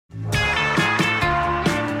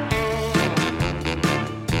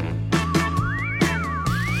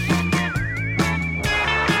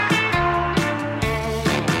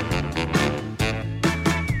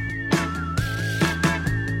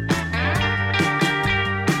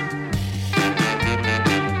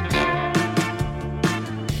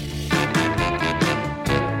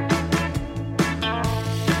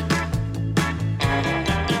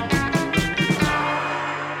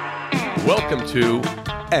2,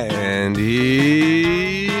 and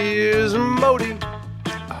here's Modi.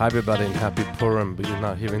 Hi, everybody, and happy Purim. But you're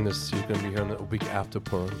not hearing this. You're going to be hearing it a week after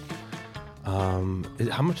Purim.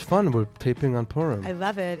 How much fun we're taping on Purim. I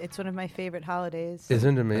love it. It's one of my favorite holidays.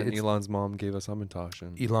 Isn't it? And Elon's mom gave us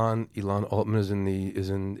Hamantaschen. Elon Altman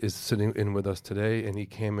is sitting in with us today, and he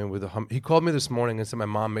came in with he called me this morning and said, "My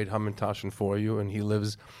mom made Hamantaschen for you," and he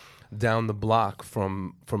lives down the block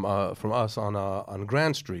from us on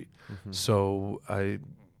Grand Street. Mm-hmm. So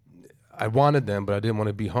I wanted them, but I didn't want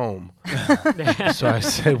to be home. So I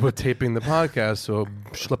said, we're taping the podcast, so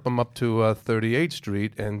schlep them up to 38th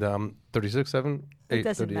Street and 36, 7, 8, it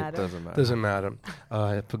doesn't matter. Doesn't matter.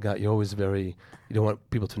 I forgot, you're always you don't want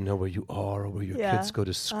people to know where you are or where your kids go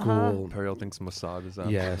to school. Imperial thinks Mossad is out.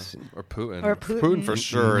 Yes. Or Putin. Or Putin for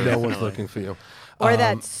sure. No one's looking for you. Or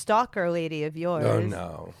that stalker lady of yours. Oh,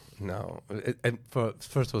 no.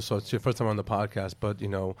 First of all, so it's your first time on the podcast, but,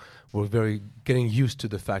 we're getting used to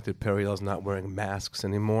the fact that Periel's not wearing masks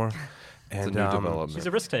anymore. And it's a new development. She's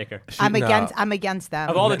a risk taker. I'm against them.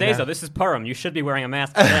 Of all the days, though, this is Purim. You should be wearing a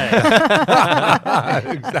mask today.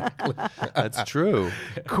 Exactly. That's true.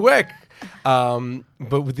 Quick.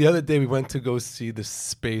 But the other day, we went to go see the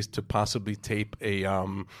space to possibly tape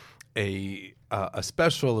a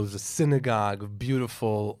special. It was a synagogue,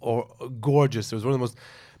 beautiful or gorgeous. It was one of the most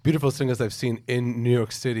beautiful singers I've seen in New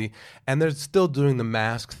York City, and they're still doing the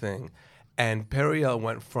mask thing. And Periel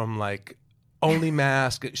went from only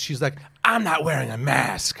mask. She's like, I'm not wearing a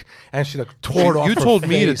mask, and she tore it off. You her told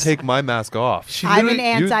me to face. take my mask off. I'm an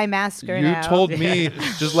anti-masker you now. You told me,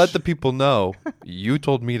 just let the people know. You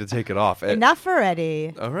told me to take it off. Enough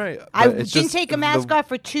already. All right. I didn't take a mask off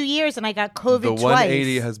for 2 years, and I got COVID twice. The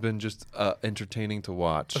 180 has been just entertaining to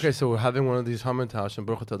watch. Okay, so we're having one of these Hamantaschen.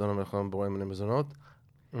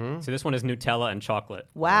 So this one is Nutella and chocolate.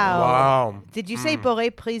 Wow. Did you say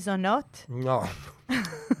Boré Prisonot? No.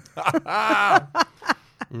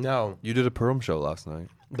 No. You did a Purim show last night.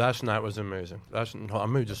 Last night was amazing. I'm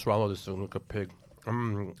going to just swallow this like a pig.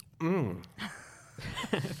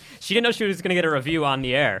 She didn't know she was going to get a review on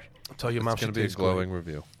the air. Tell your mom it's going she to be a tastes glowing great.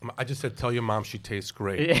 review. I just said, tell your mom she tastes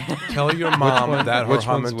great. Tell your mom that her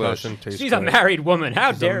Hamantaschen tastes She's great. a married woman.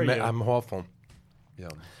 How dare you? I'm awful. Yeah.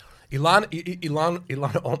 Elon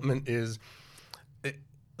Altman is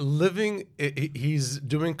living. He's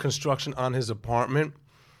doing construction on his apartment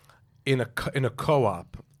in a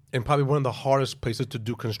co-op, in probably one of the hardest places to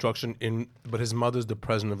do construction in. But his mother's the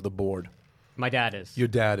president of the board. My dad is. Your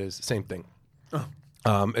dad is. Same thing.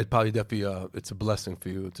 It probably definitely it's a blessing for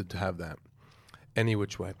you to have that. Any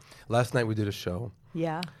which way. Last night we did a show.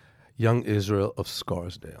 Yeah. Young Israel of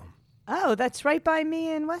Scarsdale. Oh, that's right by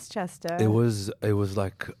me in Westchester. It was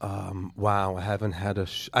like wow. I haven't had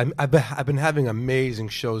I've been having amazing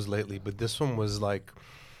shows lately, but this one was like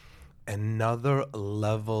another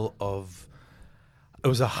level of. It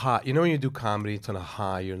was a high. You know when you do comedy, it's on a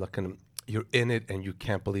high. You're in it and you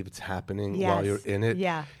can't believe it's happening while you're in it.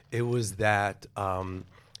 Yeah. It was that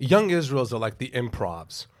Young Israels are like the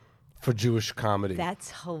improvs for Jewish comedy. That's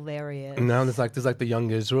hilarious. And now there's like the Young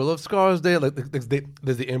Israel of Scarsdale. There's the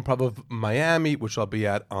Improv of Miami, which I'll be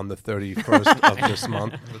at on the 31st of this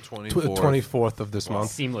month. The 24th. 24th of this month.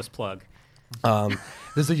 Seamless plug.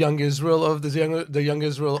 There's the Young Israel of the Young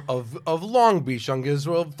Israel of Long Beach, Young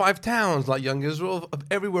Israel of 5 towns, like Young Israel of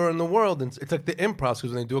everywhere in the world. And it's like the improvs,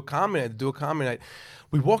 because when they do a comedy night,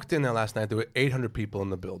 we walked in there last night. There were 800 people in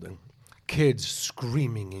the building. Kids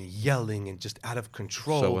screaming and yelling and just out of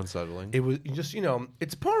control. So unsettling. It was just,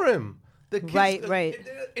 it's Purim. The kids, Right.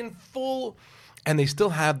 they're in full, and they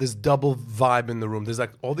still have this double vibe in the room. There's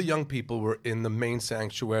like all the young people were in the main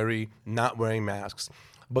sanctuary, not wearing masks,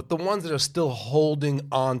 but the ones that are still holding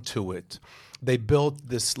on to it, they built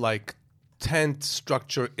this like tent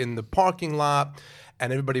structure in the parking lot.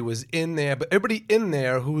 And everybody was in there, but everybody in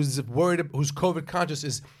there who's COVID conscious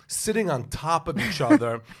is sitting on top of each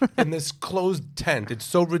other in this closed tent. It's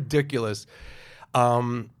so ridiculous.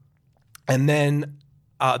 And then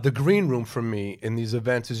the green room for me in these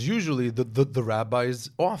events is usually the rabbi's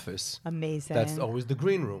office. Amazing. That's always the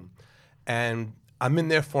green room. And I'm in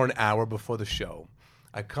there for an hour before the show.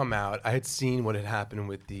 I come out. I had seen what had happened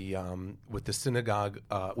with the synagogue,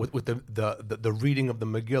 with the reading of the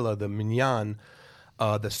Megillah, the Minyan.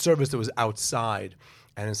 The service that was outside,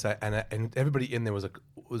 and everybody in there was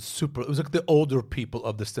super. It was like the older people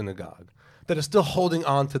of the synagogue that are still holding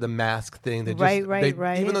on to the mask thing. Right.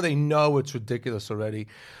 Even though they know it's ridiculous already,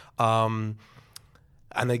 and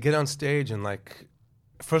they get on stage and like,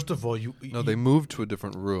 first of all, they moved to a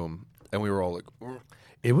different room, and we were all like,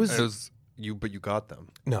 it was you, but you got them.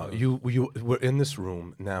 No, you were in this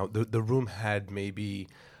room. Now the room had maybe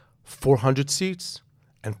 400 seats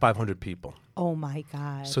and 500 people. Oh my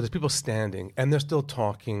God. So there's people standing and they're still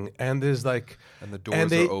talking and there's like... And the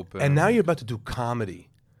doors are open. And now you're about to do comedy.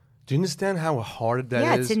 Do you understand how hard that is?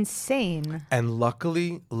 Yeah, it's insane. And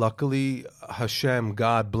luckily, Hashem,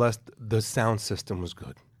 God blessed, the sound system was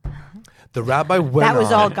good. The rabbi went That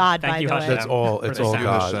was on. all God, Thank by you, the way. Hashem. That's all. It's all sound.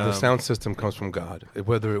 God. Hashem. The sound system comes from God.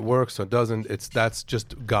 Whether it works or doesn't, that's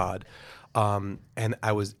just God. And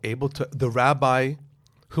I was able to. The rabbi,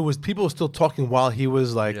 people were still talking while he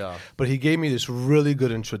was like, but he gave me this really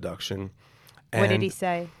good introduction. What did And he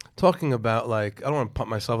say? Talking about like, I don't want to pump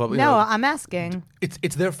myself up. No, I'm asking.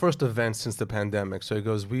 It's their first event since the pandemic. So he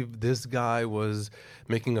goes, this guy was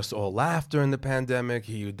making us all laugh during the pandemic.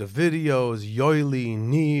 He the videos, Yoili,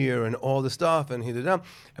 Nir, and all the stuff, and he did that.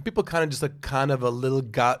 And people kind of just like a little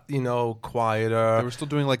got quieter. They were still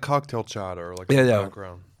doing like cocktail chatter, like in the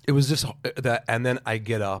background. It was just that, and then I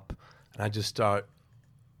get up and I just start.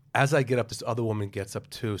 As I get up, this other woman gets up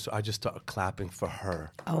too, so I just start clapping for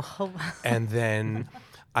her. Oh, And then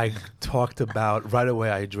I talked about, right away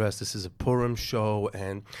I addressed, this is a Purim show,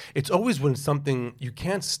 and it's always when you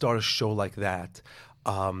can't start a show like that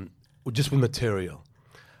just with material.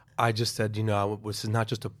 I just said, this is not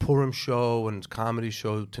just a Purim show and comedy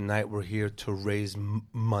show. Tonight we're here to raise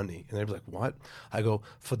money. And they were like, what? I go,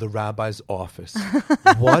 for the rabbi's office.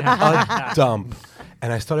 What a dump.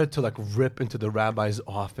 And I started to like rip into the rabbi's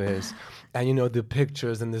office. And the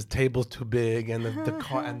pictures and this table's too big and the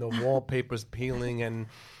car and the wallpaper's peeling and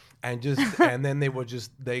then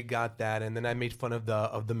they got that. And then I made fun of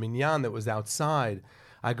the minyan that was outside.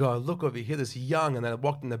 I go, look over here, this young, and then I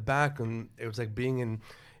walked in the back and it was like being in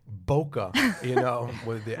Boca,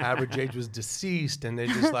 where the average age was deceased, and they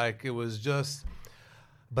just like it was just.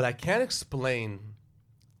 But I can't explain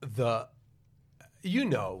the, you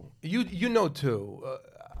know too.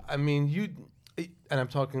 I mean, and I'm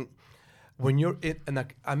talking when you're in, and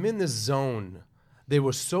I'm in this zone. They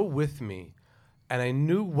were so with me, and I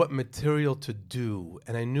knew what material to do,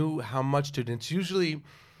 and I knew how much to do. It's usually.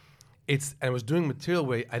 I was doing material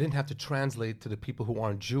where I didn't have to translate to the people who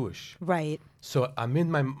aren't Jewish. right. So I'm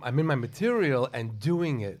in my material and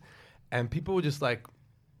doing it, and people were just like,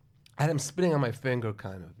 I had them spinning on my finger,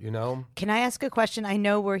 kind of, Can I ask a question? I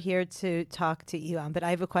know we're here to talk to Elon, but I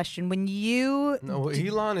have a question. When you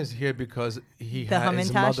Elon is here because his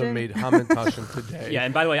Hamantashen? mother made Hamantashen today. Yeah,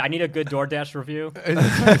 and by the way, I need a good DoorDash review.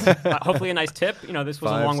 Hopefully a nice tip. This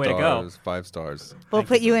was a long way to go. 5 stars. we'll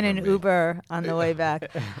put you in an Uber on the way back.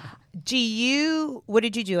 What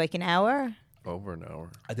did you do? Like an hour? Over an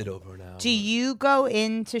hour. I did over an hour. Do you go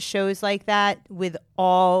into shows like that with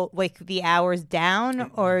all like the hours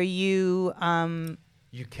down, or you?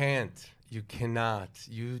 You can't. You cannot.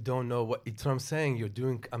 You don't know what. It's what I'm saying.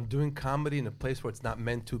 I'm doing comedy in a place where it's not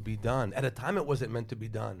meant to be done. At a time, it wasn't meant to be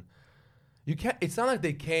done. You can't. It's not like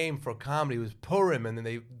they came for comedy. It was Purim, and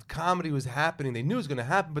then comedy was happening. They knew it was going to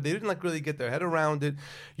happen, but they didn't like really get their head around it.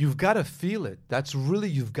 You've got to feel it. That's really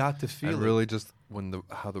you've got to feel it. And really, just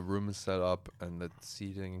how the room is set up and the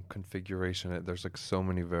seating configuration. There's like so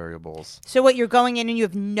many variables. So what you're going in and you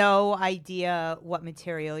have no idea what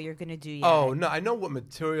material you're going to do yet. Oh no, I know what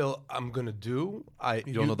material I'm going to do.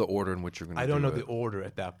 You don't know the order in which you're going to do it. I don't know the order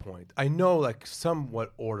at that point. I know like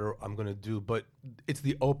somewhat order I'm going to do, but it's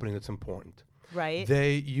the opening that's important. Right.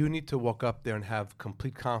 You need to walk up there and have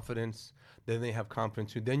complete confidence. Then they have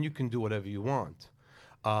confidence. Then you can do whatever you want.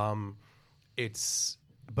 But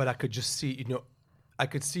I could just see, I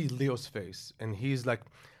could see Leo's face, and he's like,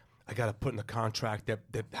 I got to put in the contract that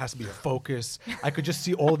has to be a focus. I could just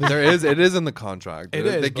see all this. It is in the contract.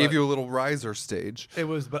 They gave you a little riser stage.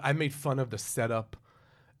 But I made fun of the setup.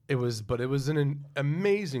 It was an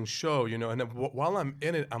amazing show, And while I'm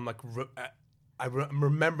in it, I'm like, I'm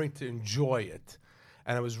remembering to enjoy it,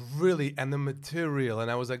 and I was really and the material, and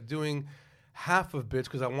I was like doing half of bits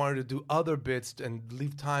because I wanted to do other bits and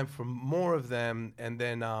leave time for more of them, and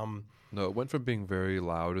then No, it went from being very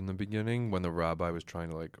loud in the beginning when the rabbi was trying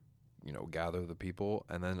to gather the people,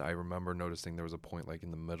 and then I remember noticing there was a point like in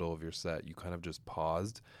the middle of your set you kind of just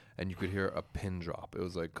paused and you could hear a pin drop. It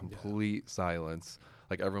was like complete silence,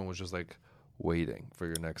 like everyone was just like waiting for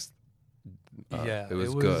your next. It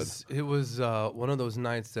was good. It was one of those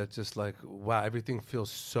nights that just like, wow, everything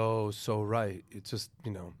feels so right. It's just,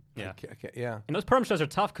 Yeah. I can't, yeah. And those Purim shows are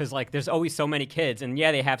tough because like there's always so many kids, and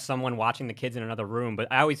yeah, they have someone watching the kids in another room, but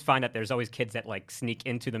I always find that there's always kids that like sneak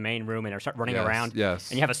into the main room and start running around.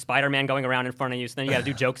 Yes. And you have a Spider-Man going around in front of you, so then you got to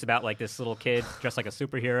do jokes about like this little kid dressed like a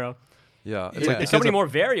superhero. Yeah. It's like there's so many more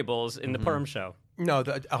variables in the Purim show. No,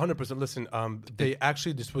 100%. Listen,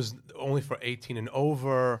 this was only for 18 and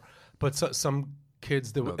over, but some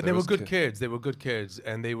kids. That No, were, there they were was good kids. They were good kids,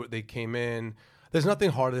 and they came in. There's nothing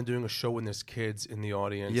harder than doing a show when there's kids in the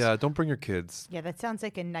audience. Yeah, don't bring your kids. Yeah, that sounds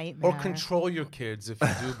like a nightmare. Or control your kids if you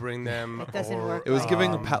do bring them. It doesn't or, work It was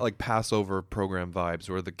giving Um, like Passover program vibes,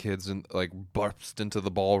 where the kids burst into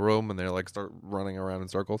the ballroom and they're like start running around in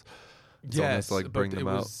circles. Someone has to, like, bring them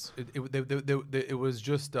out. It was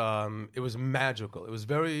just it was magical.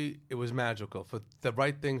 It was magical for the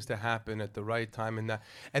right things to happen at the right time,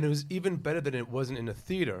 and it was even better than it wasn't in a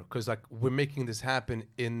theater, because like we're making this happen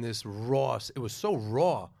in this raw. It was so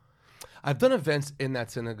raw. I've done events in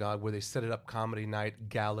that synagogue where they set it up, comedy night,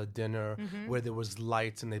 gala dinner, where there was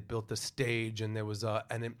lights and they built the stage, and there was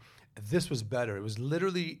this was better. It was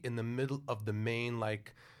literally in the middle of the main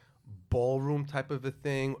like ballroom type of a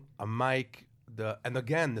thing, a mic, and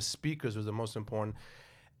again the speakers was the most important,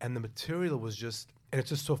 and the material was just, and it's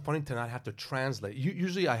just so funny to not have to translate.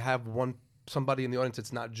 Usually I have somebody in the audience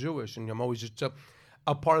that's not Jewish, and I'm always just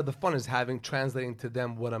a part of the fun is translating to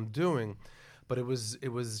them what I'm doing, but it was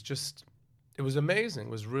amazing.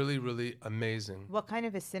 It was really, really amazing. What kind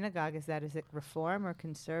of a synagogue is that? Is it Reform or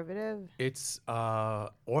conservative? It's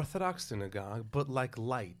Orthodox synagogue, but like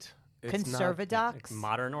light. It's not- Conservadox? Like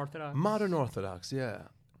modern Orthodox. Modern Orthodox,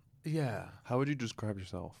 yeah. How would you describe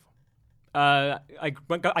yourself? I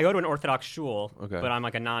go to an Orthodox shul, Okay. but I'm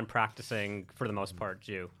like a non-practicing, for the most part,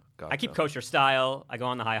 Jew. I keep Gotcha. kosher style. I go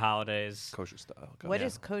on the high holidays. Kosher style. Got What it.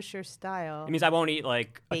 is kosher style? It means I won't eat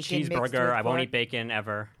like a Bacon mixed with cheeseburger. I won't pork? eat bacon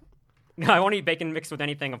ever. No, I won't eat bacon mixed with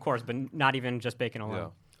anything, of course, but not even just bacon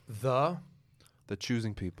alone. The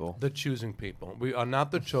choosing people. The choosing people. We are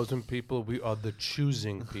not the chosen people. We are the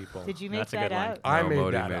choosing people. Did you make That's a that good line. up? I No, made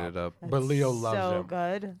Modi that made up. it up. But Leo loves so it.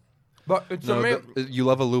 good. But it's No, amazing. you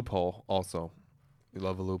love a loophole also. You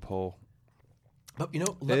love a loophole. But you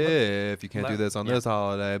know, If you can't do let- this on this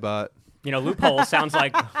holiday, but You know, loophole sounds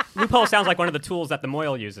like one of the tools that the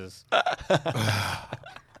Moyle uses.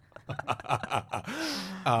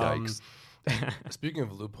 yikes. speaking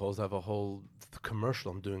of loopholes, I have a whole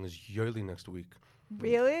commercial I'm doing is yearly next week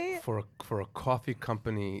Really? for a coffee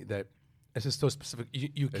company that it's just so specific.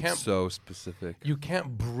 You It's can't so specific. you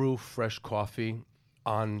can't brew fresh coffee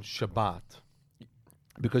on Shabbat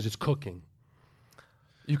because it's cooking.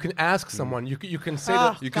 You can ask someone. You can say Oh,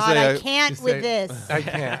 that. You could God, say I can't you with say- this. I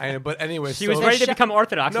can't. But anyway, She so was ready to Sha- become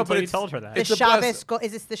Orthodox No, until but you it's- told her that. The it's a Shabbos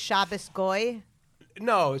is this the Shabbos goy?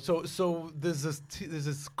 No, so there's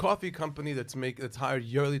this coffee company that's hired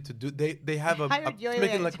yearly to do. They have Hired yearly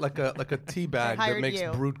making to- like a tea bag that hired makes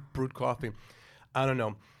you. brewed coffee. I don't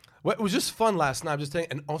know. Well, it was just fun last night. I'm just saying,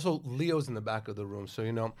 and also Leo's in the back of the room, so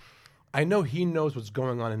I know he knows what's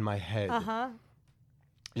going on in my head.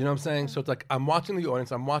 You know what I'm saying? So it's like I'm watching the audience.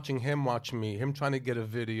 I'm watching him watch me. Him trying to get a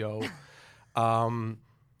video.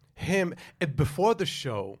 Before the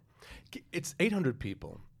show, it's 800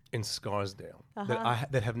 people in Scarsdale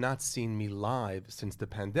that have not seen me live since the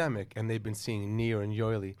pandemic, and they've been seeing Near and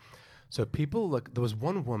Yoily. So people there was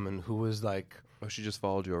one woman who was like, Oh, she just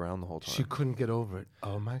followed you around the whole time. she couldn't get over it.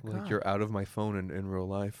 Oh my God. Like you're out of my phone in real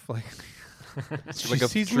life. Like She like a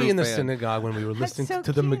sees true me in the fan. synagogue when we were That's listening so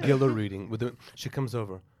to the cute. Megillah reading. She comes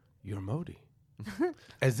over, you're Modi.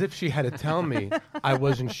 As if she had to tell me I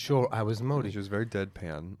wasn't sure I was Modi. She was very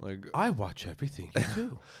deadpan. Like I watch everything you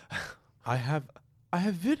do. I have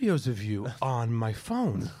videos of you on my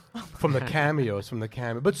phone from the cameos,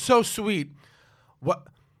 but so sweet. What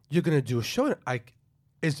you're gonna do a show?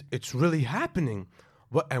 It's really happening.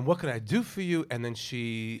 What can I do for you? And then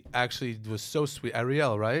she actually was so sweet.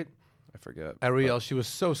 Ariel, right? I forget. Ariel, she was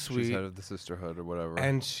so She's sweet. head of the sisterhood or whatever.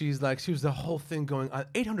 And she was the whole thing going on.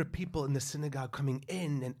 800 people in the synagogue coming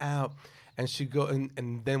in and out. And she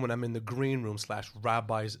and then when I'm in the green room /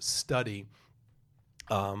 rabbi's study,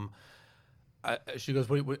 she goes,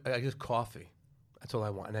 I just coffee. That's all I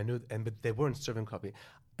want. And I knew, but they weren't serving coffee.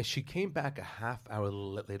 And she came back a half hour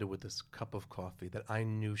later with this cup of coffee that I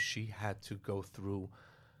knew she had to go through.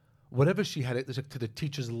 Whatever she had, to the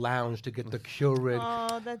teacher's lounge to get the Keurig.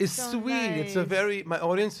 Oh, that's It's so sweet. It's nice. my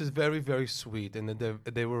audience is very, very sweet, and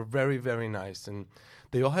they were very, very nice, and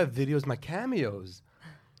they all have videos. My cameos,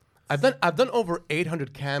 I've done over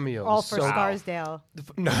 800 cameos. All for so- Scarsdale.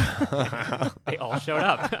 No, They all showed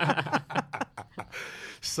up.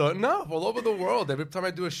 so no, all over the world. Every time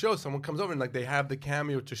I do a show, someone comes over and they have the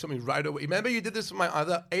cameo to show me right away. Remember you did this with my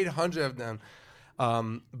other 800 of them,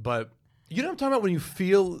 but. You know what I'm talking about when you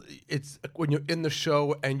feel when you're in the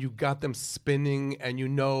show and you got them spinning and you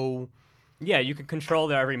know. Yeah, you can control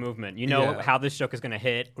their every movement. You know Yeah. how this joke is going to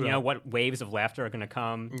hit. You Yeah. know what waves of laughter are going to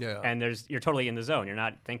come. Yeah. And you're totally in the zone. You're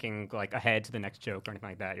not thinking like ahead to the next joke or anything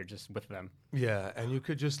like that. You're just with them. Yeah, and you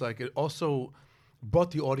could just it also,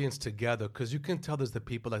 brought the audience together because you can tell there's the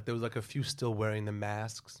people, like there was like a few still wearing the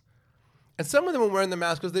masks. And some of them were wearing the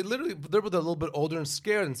mask because they were a little bit older and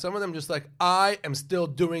scared. And some of them just like, I am still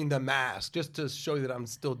doing the mask, just to show you that I'm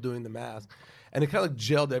still doing the mask. And it kind of like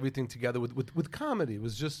gelled everything together with comedy. It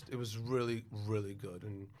was really, really good.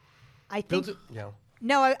 And I think,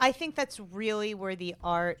 I think that's really where the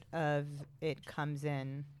art of it comes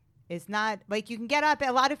in. It's not like you can get up.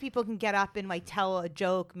 A lot of people can get up and like tell a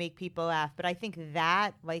joke, make people laugh. But I think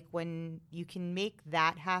that like when you can make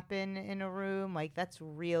that happen in a room, like that's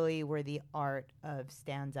really where the art of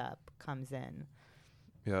stand up comes in.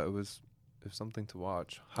 Yeah, it was something to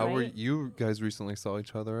watch. How were you guys recently saw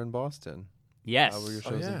each other in Boston? Yes. How were your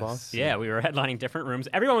shows in Boston? Yeah, we were headlining different rooms.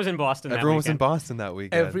 Everyone was in Boston Everyone was weekend. in Boston that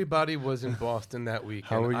weekend. Everybody was in Boston that weekend.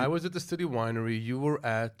 How were you? I was at the City Winery. You were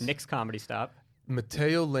at Nick's Comedy Stop.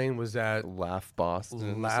 Mateo Lane was at Laugh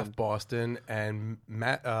Boston. Boston, and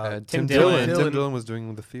Matt, Tim Dillon. Tim Dillon was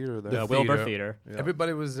doing the theater there. The Wilbur Theater. Yeah.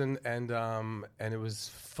 Everybody was in, and it was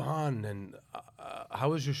fun. And how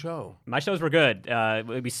was your show? My shows were good.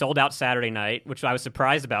 We sold out Saturday night, which I was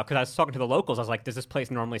surprised about because I was talking to the locals. I was like, does this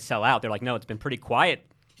place normally sell out? They're like, no, it's been pretty quiet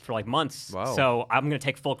for like months. Wow. So I'm going to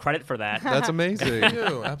take full credit for that. That's amazing.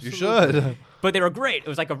 Absolutely. You should. But they were great. It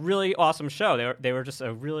was like a really awesome show. They were just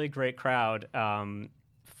a really great crowd.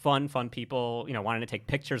 Fun people, wanting to take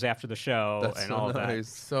pictures after the show. That's and so all of nice.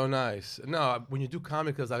 So nice. No, when you do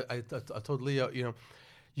comedy, because I told Leo,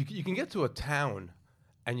 you can get to a town,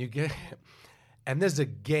 and and there's a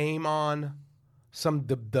game on.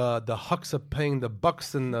 The Hucks are playing the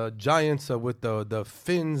Bucks, and the Giants are with the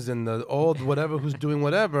Finns and the old whatever who's doing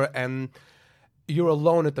whatever, and you're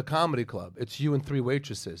alone at the comedy club. It's you and 3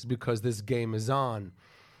 waitresses because this game is on.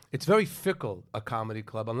 It's very fickle, a comedy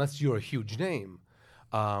club, unless you're a huge name.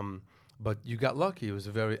 But you got lucky. It was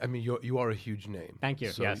you are a huge name. Thank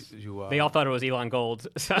you. So yes. you, they all thought it was Elon Gold.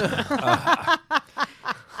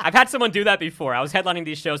 I've had someone do that before. I was headlining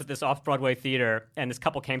these shows at this off-Broadway theater, and this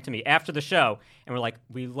couple came to me after the show and were like,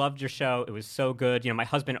 we loved your show. It was so good. My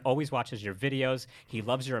husband always watches your videos. He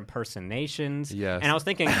loves your impersonations. Yes. And I was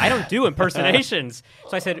thinking, I don't do impersonations.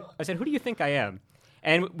 So I said, who do you think I am?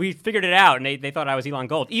 And we figured it out, and they thought I was Elon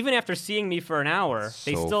Gold. Even after seeing me for an hour,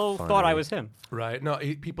 they still thought I was him. Right. No,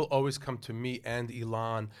 people always come to me and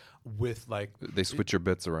Elon with like... They switch your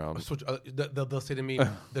bits around. They'll say to me,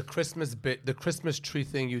 the Christmas tree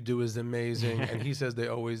thing you do is amazing. And he says they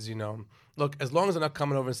always, look, as long as they're not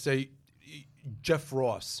coming over and say, Jeff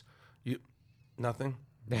Ross, nothing?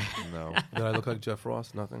 No. Did I look like Jeff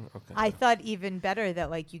Ross? Nothing? Okay. I thought even better that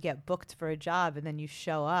like you get booked for a job and then you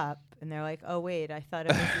show up and they're like, oh wait, I thought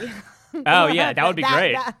it was you. Oh yeah, that would be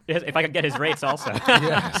great. If I could get his rates also.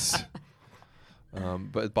 Yes.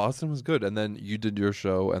 But Boston was good, and then you did your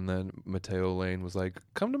show, and then Mateo Lane was like,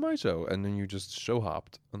 "Come to my show," and then you just show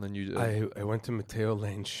hopped, and then you. I went to Mateo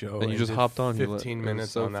Lane's show, and you just did hopped on. 15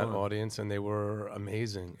 minutes so on that fun. audience, and they were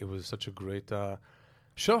amazing. It was such a great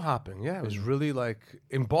show hopping. Yeah, it was really like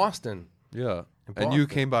in Boston. Yeah, In and you Boston.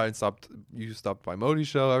 came by and stopped. You stopped by Modi's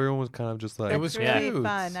show. Everyone was kind of just like, It was really cute.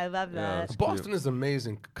 fun. I love Yeah, that. it's Boston cute. is an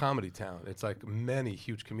amazing comedy town. It's like many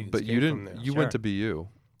huge comedians. But came you from didn't. there. You went to BU,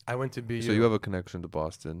 I went to BU. so you have a connection to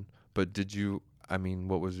Boston. But did you? I mean,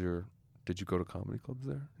 what was your? Did you go to comedy clubs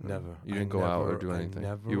there? No. Never. You didn't go out or do I anything.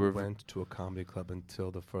 never You were. went to a comedy club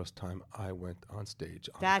until the first time I went on stage.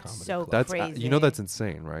 On That's a comedy so club. That's crazy. that's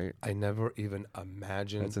insane, right? I never even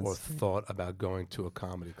imagined That's or insane. thought about going to a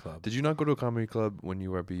comedy club. Did you not go to a comedy club when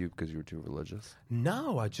you were at BU because you were too religious?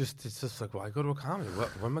 No, it's just like, well, I go to a comedy. When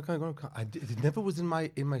am I going to go to comedy? It never was in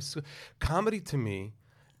my comedy to me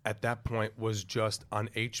at that point was just on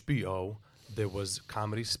HBO. There was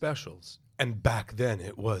comedy specials. And back then,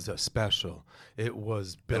 it was a special. It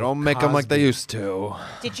was Bill They don't make them like they Cosby. used to.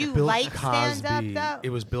 Did you Bill like stand up Cosby. though? It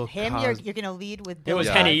was Bill Him. Cosby. You're gonna lead with It Bill. was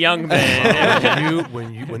Yeah. Henny Cosby? Youngman.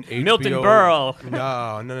 when HBO, Milton Berle. No.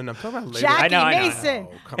 I'm talking about later. Jackie I know. Mason.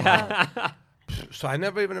 Oh, come on. So I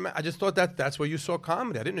never even I just thought that's where you saw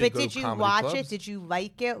comedy. I didn't know But you go did to you comedy watch clubs. it? Did you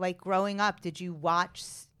like it? Like growing up, did you watch?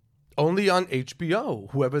 Only on HBO,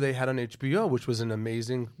 whoever they had on HBO, which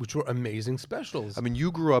were amazing specials. I mean,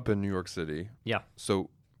 you grew up in New York City, Yeah. so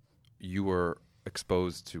you were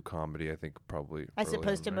exposed to comedy. I think probably As early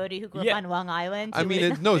opposed to on, right? Modi, who grew Yeah. up on Long Island. I You mean,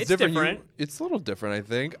 would- it's It's different. different. It's a little different. I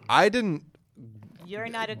think I didn't you're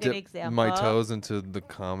not a good dip example. my toes into the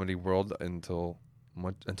comedy world until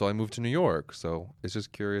I moved to New York. So it's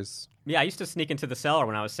just curious Yeah, I used to sneak into the cellar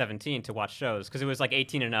when I was 17 to watch shows because it was like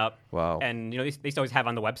 18 and up. Wow. And they used to always have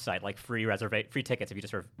on the website like free tickets if you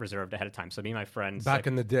just reserved ahead of time. So me and my friends Back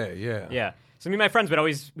in the day, yeah. Yeah. So me and my friends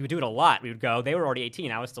we would do it a lot. We would go. They were already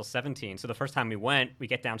 18. I was still 17. So the first time we went, we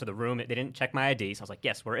get down to the room. They didn't check my ID. So I was like,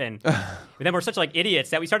 yes, we're in. But then we're such like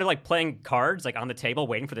idiots that we started like playing cards like on the table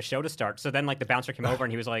waiting for the show to start. So then like the bouncer came over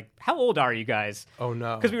and he was like, how old are you guys? Oh,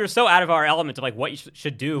 no. Because we were so out of our element of like what you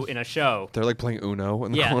should do in a show. They're like playing Uno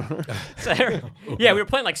in the corner. So, yeah, we were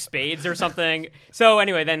playing like spades or something. So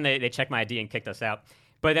anyway, then they checked my ID and kicked us out.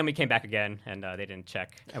 But then we came back again, and they didn't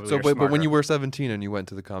check. But when you were 17 and you went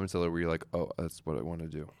to the Comedy Cellar, were you like, oh, that's what I want to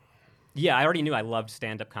do? Yeah, I already knew I loved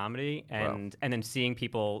stand-up comedy, and then seeing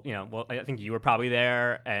people, well, I think you were probably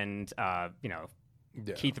there, and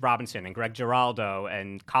Keith Robinson and Greg Giraldo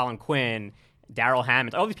and Colin Quinn, Daryl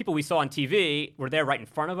Hammond, all these people we saw on TV were there right in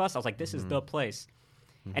front of us. I was like, this is the place.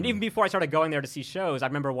 Mm-hmm. And even before I started going there to see shows, I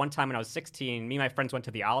remember one time when I was 16, me and my friends went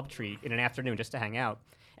to the Olive Tree in an afternoon just to hang out.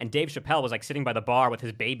 And Dave Chappelle was like sitting by the bar with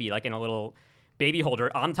his baby, like in a little baby holder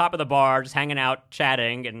on top of the bar, just hanging out,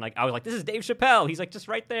 chatting. And like I was like, this is Dave Chappelle. He's like just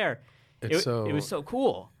right there. It was so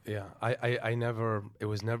cool. Yeah, I never. It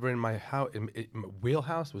was never in my house. My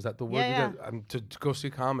wheelhouse, was that the word? Yeah. To go see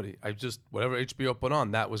comedy. I just whatever HBO put on,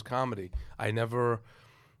 that was comedy. I never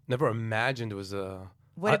imagined it was a.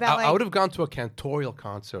 What about I would have gone to a cantorial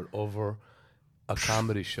concert over a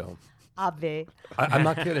comedy show. Obvi. I'm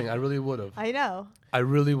not kidding. I really would have. I know. I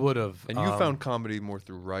really would have. And you found comedy more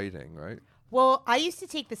through writing, right? Well, I used to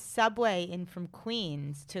take the subway in from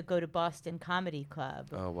Queens to go to Boston Comedy Club.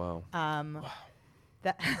 Oh, wow.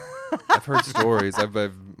 I've heard stories. I've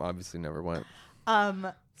obviously never went.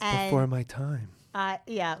 Before my time.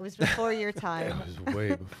 Yeah, it was before your time. It was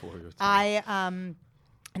way before your time.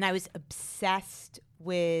 And I was obsessed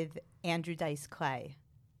with Andrew Dice Clay.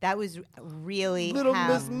 That was really Little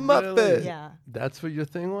Miss Muffet. Really? Yeah. That's what your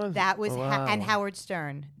thing was? That was wow. And Howard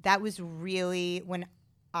Stern. That was really when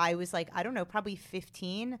I was like, I don't know, probably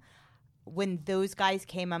 15. When those guys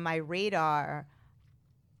came on my radar,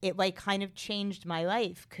 it like kind of changed my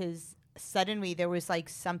life because suddenly there was like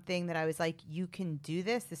something that I was like, you can do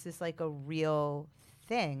this. This is like a real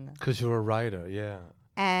thing. Because you're a writer, yeah.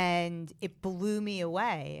 And it blew me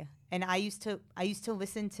away. And I used to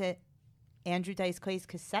listen to Andrew Dice Clay's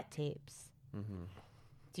cassette tapes. Mm-hmm.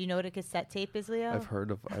 Do you know what a cassette tape is, Leo?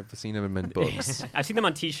 I've seen them in books. I've seen them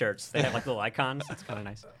on T-shirts. They have like little icons. It's kind of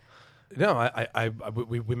nice. No,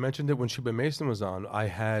 we mentioned it when Sheba Mason was on. I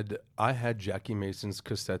had Jackie Mason's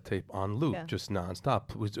cassette tape on loop, just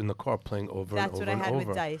nonstop. It was in the car playing over and over and over. That's what I had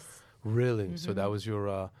with Dice. Really? Mm-hmm. So that was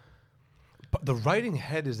your. But the writing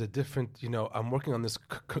head is a different. I'm working on this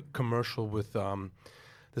commercial with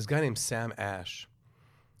this guy named Sam Ash,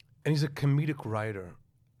 and he's a comedic writer,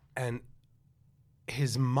 and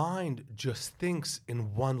his mind just thinks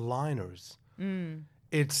in one-liners. Mm.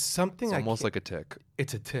 It's something almost like a tick.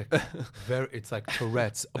 It's a tick. It's like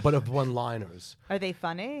Tourette's, but of one-liners. Are they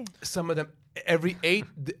funny? Some of them. Every eight,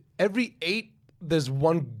 there's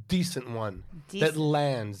one decent one that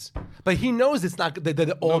lands. But he knows it's not.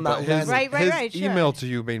 They're all not landing. Right. His email to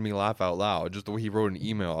you made me laugh out loud. Just the way he wrote an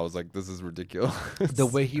email, I was like, "This is ridiculous." The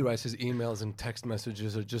way he writes his emails and text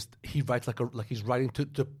messages are just. He writes like he's writing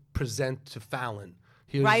to present to Fallon.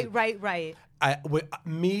 Right. If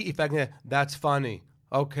I can, that's funny.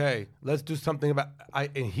 Okay, let's do something about.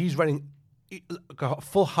 And he's writing a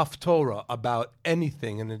full haftorah about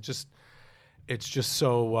anything, and it's just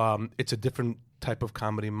so. It's a different type of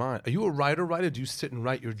comedy mind. Are you a writer? Do you sit and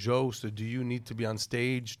write your jokes, or do you need to be on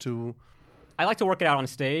stage to? I like to work it out on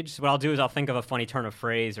stage. So what I'll do is I'll think of a funny turn of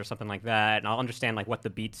phrase or something like that, and I'll understand like what the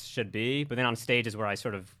beats should be. But then on stage is where I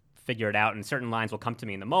sort of figure it out, and certain lines will come to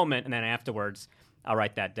me in the moment, and then afterwards I'll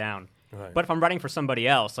write that down. Right. But if I'm writing for somebody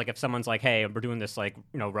else, like if someone's like, hey, we're doing this like,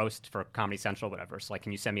 roast for Comedy Central, whatever. So like,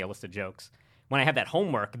 can you send me a list of jokes? When I have that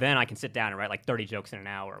homework, then I can sit down and write like 30 jokes in an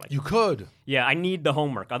hour. Like, you could. Yeah, I need the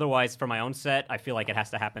homework. Otherwise, for my own set, I feel like it has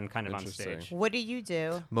to happen kind of on stage. What do you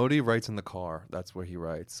do? Modi writes in the car. That's where he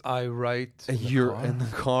writes. I write in in the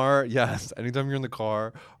car? Yes. Anytime you're in the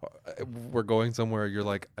car, we're going somewhere, you're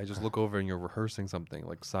like, I just look over and you're rehearsing something,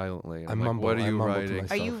 like silently. I'm like, what are you writing?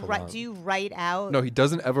 Do you write out? No, he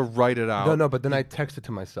doesn't ever write it out. No, but then I text it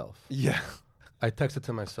to myself. Yeah. I text it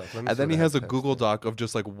to myself. And then he has a Google Doc of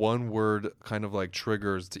just like one word kind of like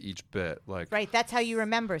triggers to each bit. Like right, that's how you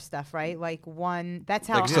remember stuff, right? Like one, that's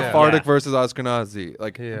how. Like Sephardic versus Ashkenazi.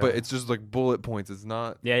 Like, but it's just like bullet points. It's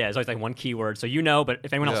not. Yeah. It's always like one keyword. So but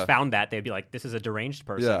if anyone else found that, they'd be like, this is a deranged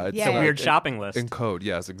person. Yeah. It's a weird shopping list. In code,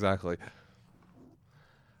 yes, exactly.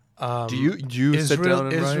 Do you sit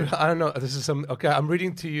down and write? I don't know. This is some. Okay, I'm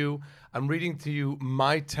reading to you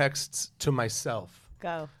my texts to myself.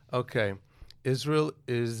 Go. Okay, Israel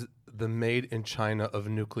is the made in China of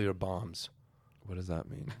nuclear bombs. What does that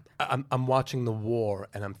mean? I'm watching the war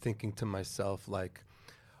and I'm thinking to myself, like,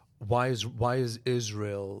 why is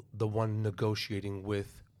Israel the one negotiating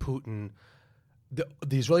with Putin? The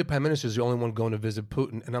Israeli prime minister is the only one going to visit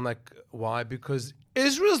Putin, and I'm like, why? Because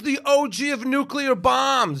Israel's the OG of nuclear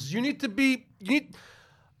bombs.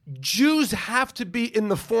 Jews have to be in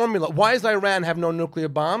the formula. Why does Iran have no nuclear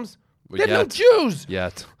bombs? They have no Jews.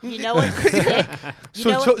 Yet. You know what's sick?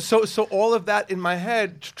 So all of that in my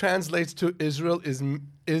head translates to Israel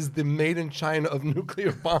is the made in China of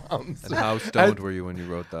nuclear bombs. And how stoned were you when you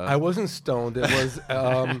wrote that? I wasn't stoned. It was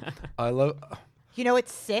I love. You know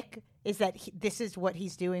what's sick is that this is what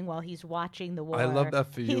he's doing while he's watching the war. I love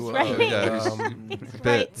that for you. He's writing.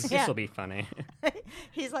 Bits. This will be funny.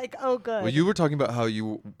 He's like, oh, good. Well, you were talking about how the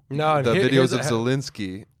here's videos of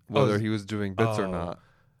Zelensky, whether he was doing bits or not.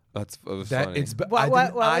 It was funny.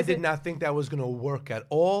 I did not think that was going to work at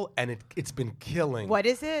all, and it's been killing. What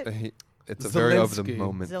is it? It's a very of the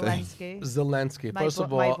moment thing. Zelensky. First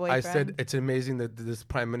of all, I said it's amazing that this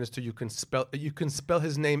prime minister you can spell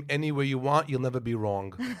his name any way you want. You'll never be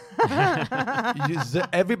wrong.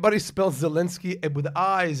 Everybody spells Zelensky with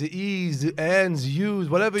I's, E's, N's, U's,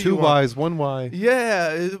 whatever you want. 2 Y's, 1 Y.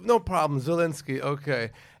 Yeah, no problem. Zelensky.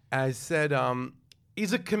 Okay. I said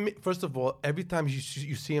he's first of all, every time you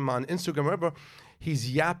see him on Instagram, remember, he's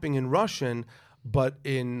yapping in Russian. But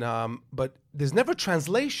there's never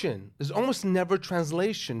translation. There's almost never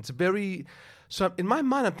translation. It's very. So in my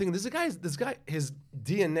mind, I'm thinking this guy, his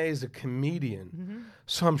DNA is a comedian. Mm-hmm.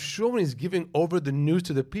 So I'm sure when he's giving over the news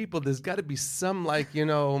to the people, there's got to be some you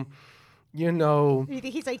think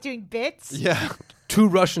he's like doing bits? Yeah. 2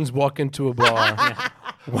 Russians walk into a bar.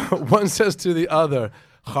 One says to the other,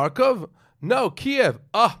 "Kharkov? No, Kiev.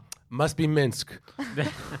 Must be Minsk."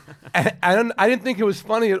 And I didn't think it was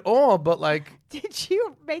funny at all, but like. Did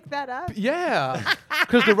you make that up? Yeah,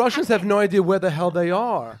 because the Russians have no idea where the hell they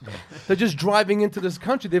are. They're just driving into this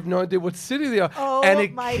country. They have no idea what city they are. Oh, and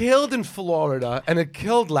it killed in Florida, and it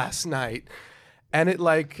killed last night. And it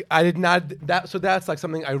I did not that. So that's like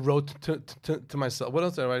something I wrote to myself. What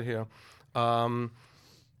else did I write here? I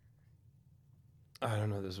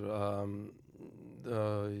don't know this.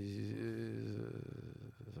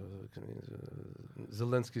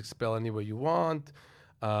 Zelensky spell any way you want.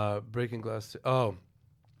 Breaking glass. Oh,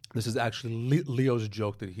 this is actually Leo's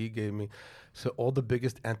joke that he gave me. So all the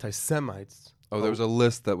biggest anti-Semites. There was a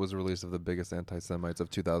list that was released of the biggest anti-Semites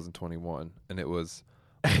of 2021, and it was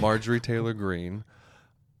Marjorie Taylor Greene,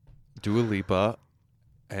 Dua Lipa,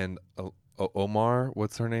 and Omar.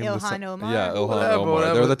 What's her name? Ilhan Omar. Yeah, Ilhan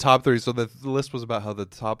Omar. They were the top 3. So the list was about how the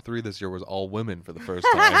top 3 this year was all women for the first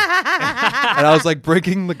time. And I was like,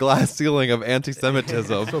 breaking the glass ceiling of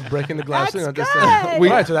anti-Semitism. So breaking the glass ceiling.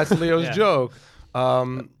 Right, so that's Leo's joke.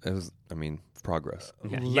 It was, progress.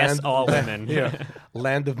 Yeah. Yes, all women. Yeah.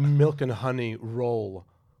 Land of milk and honey roll.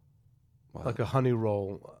 Wow. Like a honey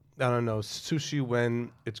roll. I don't know. Sushi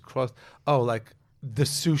when it's crossed. Oh, like the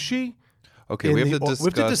sushi? Okay, we have to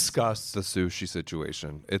discuss the sushi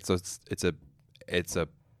situation. It's a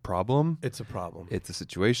problem. It's a problem. It's a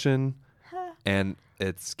situation, and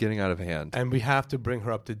it's getting out of hand. And we have to bring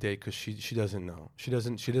her up to date because she doesn't know. She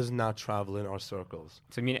does not travel in our circles.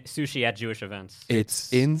 So sushi at Jewish events.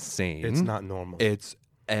 It's insane. It's not normal.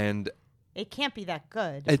 It can't be that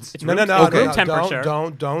good. It's no. Room temperature.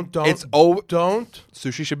 Don't. Don't.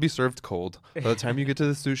 Sushi should be served cold. By the time you get to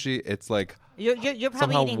the sushi, it's like you're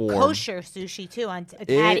probably eating warm. kosher sushi too. To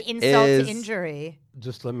add insult to injury.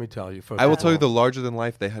 Just let me tell you. I will tell you, the larger than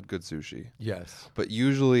life, they had good sushi. Yes, but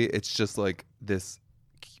usually it's just like this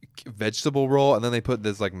vegetable roll, and then they put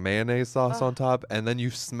this like mayonnaise sauce on top, and then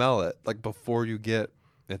you smell it like before you get.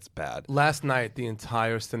 It's bad. Last night, the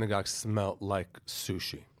entire synagogue smelled like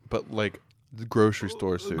sushi. But like the grocery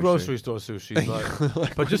store sushi.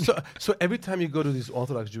 Like, but just so every time you go to these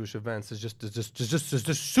Orthodox Jewish events, it's just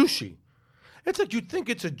sushi. It's like you'd think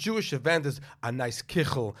it's a Jewish event. There's a nice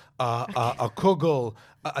kichel, a kugel,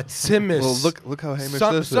 a tzimis. Well, look how Hamish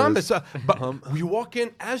this is. But you walk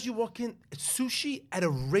in, it's sushi at a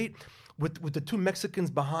rate. With the 2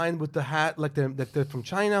 Mexicans behind with the hat, like they're from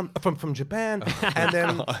China, from Japan, and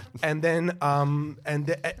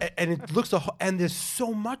it looks and there's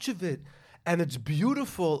so much of it, and it's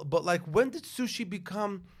beautiful. But like, when did sushi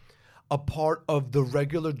become a part of the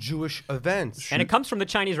regular Jewish events. And it comes from the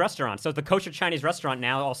Chinese restaurant. So the kosher Chinese restaurant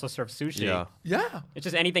now also serves sushi. Yeah. It's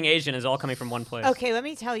just anything Asian is all coming from one place. Okay, let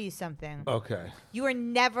me tell you something. Okay. You are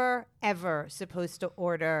never, ever supposed to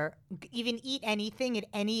order, even eat anything at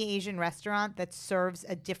any Asian restaurant that serves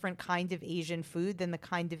a different kind of Asian food than the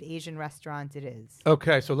kind of Asian restaurant it is.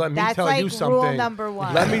 Okay, so let me That's tell like you something. rule number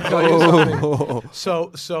one. Let me tell you something.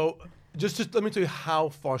 So just let me tell you how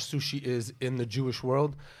far sushi is in the Jewish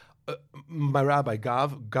world. My rabbi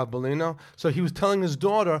Gav Bolino. So he was telling his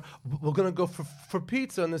daughter, "We're gonna go for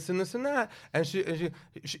pizza and this and this and that." And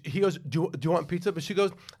he goes, "Do you want pizza?" But she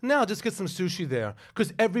goes, "No, just get some sushi there."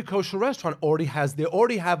 Because every kosher restaurant already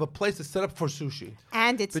have a place that's set up for sushi.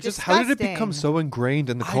 And it's But just disgusting. how did it become so ingrained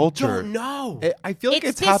in the culture? I don't know. I feel like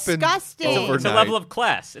It's it's happened disgusting. overnight. It's a level of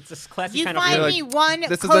class. It's a classy You kind of find food. me one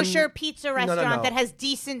this is kosher a- pizza restaurant no. that has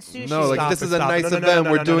decent sushi. No, like, Stop this it, is a stop it. nice No, no, event.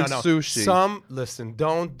 no, We're no, doing no. sushi.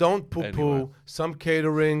 Don't poo-poo. Anyway. Some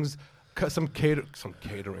caterers make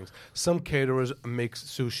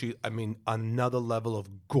sushi. I mean, another level of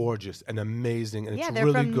gorgeous and amazing, and Yeah, it's they're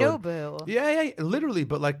really from good. Nobu. Yeah, literally.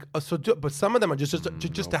 But like, but some of them are just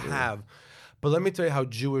to have. But let me tell you how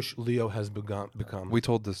Jewish Leo has become. We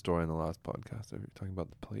told this story in the last podcast. Are you talking about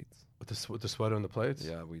the plates? With the sweater and the plates.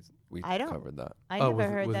 Yeah, we I don't- covered that. I never with,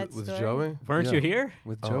 heard with, that with story. Joey. Weren't Yeah. you here?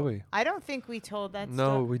 With Oh. Joey. I don't think we told that No,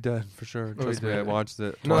 story. we did for sure. we Trust me, I did. watched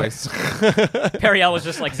it No. twice. Periel was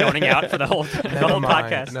just like zoning out for the whole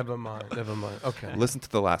podcast. Never mind. Okay. Listen to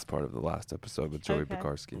the last part of the last episode with Joey Okay.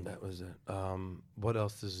 Pekarsky. That was it. What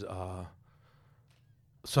else is?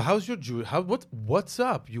 So how's your Jew? What's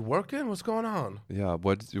up? You working? What's going on? Yeah,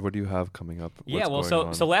 what do you have coming up? Yeah, well, What's going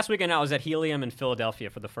on? so last weekend I was at Helium in Philadelphia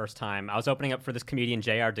for the first time. I was opening up for this comedian,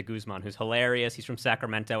 J.R. de Guzman, who's hilarious. He's from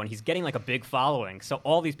Sacramento, and he's getting like a big following. So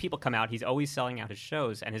all these people come out. He's always selling out his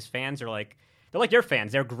shows, and his fans are like, they're like your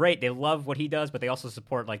fans. They're great. They love what he does, but they also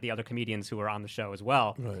support like the other comedians who are on the show as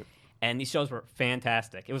well. Right. And these shows were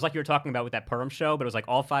fantastic. It was like you were talking about with that Purim show, but it was like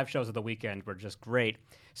all 5 shows of the weekend were just great.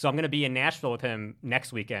 So I'm going to be in Nashville with him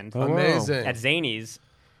next weekend Oh, wow. Amazing. at Zany's.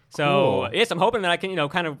 So Cool. yes, I'm hoping that I can,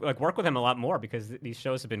 kind of like work with him a lot more because these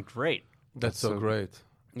shows have been great. That's so so great.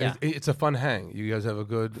 Yeah. It's a fun hang. You guys have a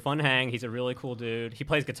good. Fun hang. He's a really cool dude. He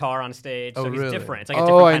plays guitar on stage, Oh, so he's really? different. It's like a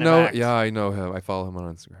different I kind know. of act. Yeah, I know him. I follow him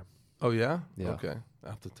on Instagram. Oh yeah. Yeah. Okay. I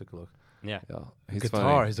have to take a look. Yeah. Yeah, he's Guitar.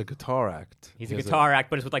 funny. He's a guitar act. He's a He has guitar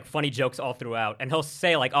act, but it's with like funny jokes all throughout. And he'll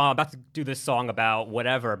say like, "Oh, I'm about to do this song about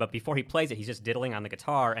whatever," but before he plays it, he's just diddling on the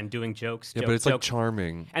guitar and doing jokes. Yeah, jokes, but it's like jokes.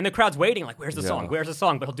 charming. And the crowd's waiting, like, "Where's the song? Yeah. Where's the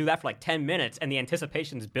song?" But he'll do that for like 10 minutes, and the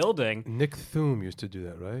anticipation's building. Nick Thune used to do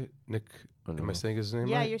that, right? Nick. I don't Am I know. saying his name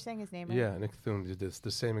Yeah, right? you're saying his name right? Yeah, Nick Thune did this.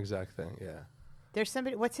 The same exact thing. Yeah. There's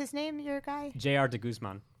somebody, what's his name, your guy? J.R. de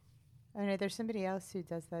Guzman. Oh no, there's somebody else who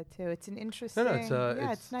does that too. It's an interesting. it's,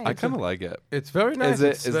 yeah, it's nice. I kind of like it. It's very nice. Is it?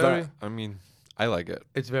 It's Is very. that? I mean, I like it.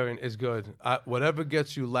 It's good. Whatever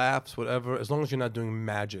gets you laughs, whatever. As long as you're not doing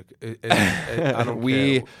magic, I don't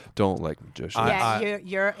We care. don't like magicians. yeah, I-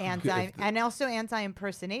 you're anti, and also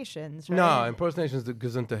anti-impersonations, right? No, impersonations the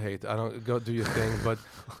gesundheit hate. I don't go do your thing, but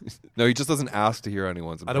No, he just doesn't ask to hear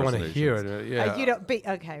anyone's I don't want to impersonations. hear it. Yeah. You don't. But,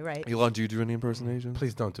 okay, right. Elon, do you do any impersonations?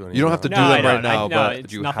 Please don't do anything. You don't have to No, do I them right don't. now, No, but it's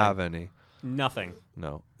do you nothing. have any? Nothing.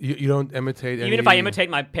 No. You don't imitate. Even any, if I imitate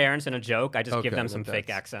my parents in a joke, I just give Okay, them some then fake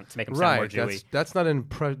that's- accent to make them sound more right. Jewy. That's not an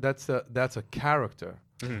that's a character.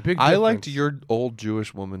 Big I liked difference. your old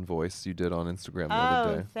Jewish woman voice you did on Instagram the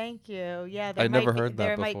other Oh, day. thank you. Yeah, I'd never heard that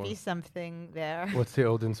There before. might be something there. What's the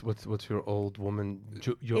old? What's your old woman?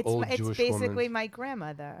 Your old It's Jewish basically woman. my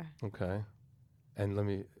grandmother. Okay. And let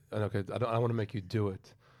me. Okay. I want to make you do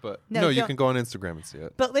it. But No, no, you don't- can go on Instagram and see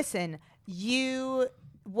it. But listen, you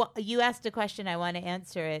asked a question. I want to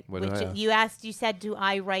answer it. What did I ask? You said, do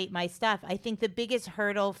I write my stuff? I think the biggest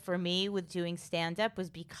hurdle for me with doing stand-up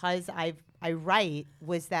was because I write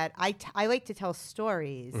was that I like to tell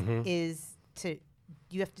stories.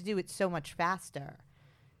 You have to do it so much faster.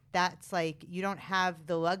 That's like, you don't have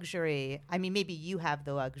the luxury. I mean, maybe you have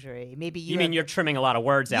the luxury. Maybe You mean you're trimming a lot of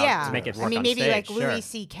words out to make it work I mean, on maybe stage? like Sure. Louis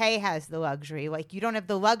C.K. has the luxury. Like, you don't have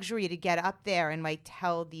the luxury to get up there and like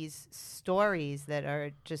tell these stories that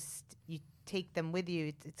are just, you take them with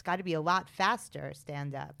you. It's got to be a lot faster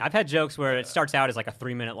stand up. I've had jokes where it starts out as like a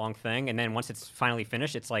 3-minute long thing, and then once it's finally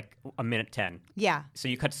finished, it's like a minute 10. Yeah. So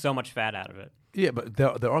you cut so much fat out of it. Yeah, but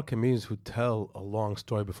there are comedians who tell a long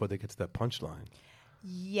story before they get to that punchline.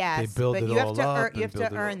 Yes. build but it you have all to up you have and build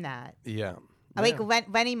to it earn all- that. Yeah. Like Yeah.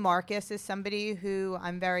 Lenny Marcus is somebody who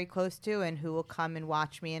I'm very close to and who will come and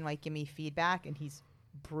watch me and like give me feedback, and he's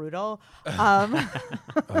brutal. Oh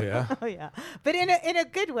yeah. Oh yeah, but in a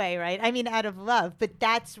good way, right? I mean, out of love. But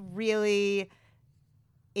that's really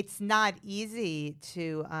it's not easy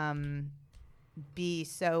to be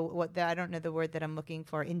so I don't know the word that I'm looking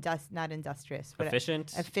for. Not industrious.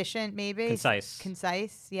 Efficient, maybe.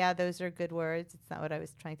 Concise. Yeah, those are good words. It's not what I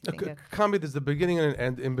was trying to think of. Comedy, there's the beginning and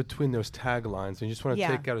end. In between, there's taglines, and you just want to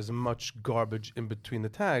take out as much garbage in between the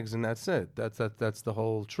tags, and that's it. That's the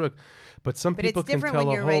whole trick. But people can tell it's different when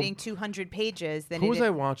you're writing 200 pages. Who was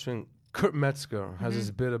I watching? Kurt Metzger has this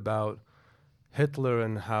bit about Hitler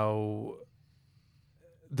and how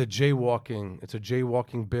the jaywalking. It's a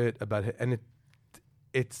jaywalking bit about it, and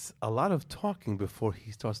it's a lot of talking before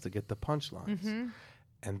he starts to get the punchlines.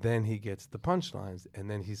 And then he gets the punchlines,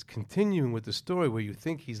 and then he's continuing with the story where you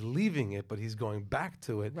think he's leaving it, but he's going back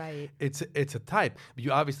to it. Right. It's a type. But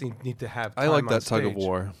you obviously need to have time I like on that stage. tug of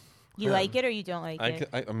war. You like it or you don't like it?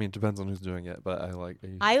 I mean, it depends on who's doing it, but I like it.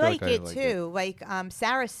 I like it too. Like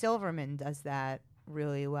Sarah Silverman does that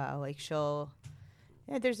really well. Like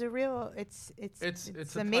there's a real. It's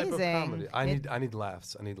a amazing. Type of comedy. I need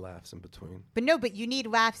laughs. I need laughs in between. But you need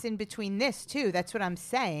laughs in between this too. That's what I'm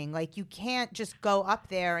saying. Like you can't just go up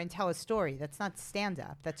there and tell a story. That's not stand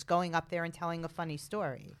up. That's going up there and telling a funny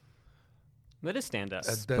story. That is stand up.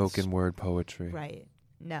 Spoken word poetry. Right.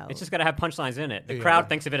 No. It's just got to have punchlines in it. The crowd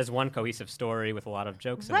thinks of it as one cohesive story with a lot of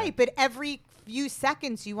jokes in it. Right, but every few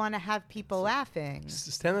seconds you want to have people laughing.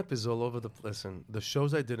 Stand up is all over the place. Listen, the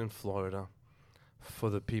shows I did in Florida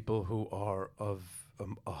for the people who are of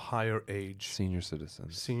a higher age, senior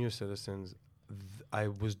citizens, I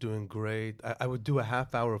was doing great. I would do a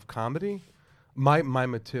half hour of comedy, my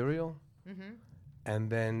material,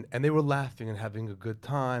 and they were laughing and having a good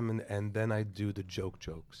time, and then I do the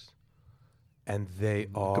jokes, and they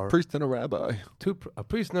are a priest and a rabbi, a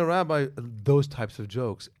priest and a rabbi, those types of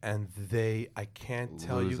jokes, and I can't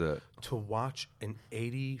tell you to watch an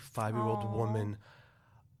 85-year-old woman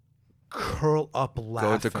curl up laughing.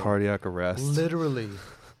 Go into cardiac arrest. Literally.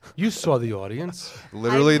 You saw the audience.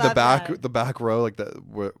 Literally the back row, like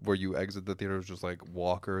where you exit the theater, is just like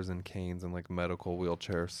walkers and canes and like medical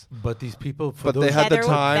wheelchairs. But these people, they had the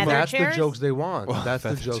time. That's the jokes they want. That's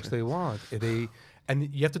the jokes they want.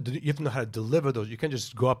 And you have to know how to deliver those. You can't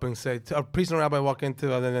just go up and say, "A priest and a rabbi walk into."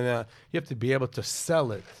 You have to be able to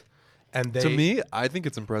sell it. And to me, I think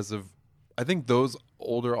it's impressive. I think those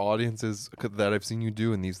older audiences that I've seen you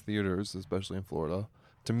do in these theaters, especially in Florida,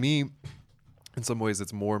 to me, in some ways,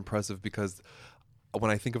 it's more impressive because when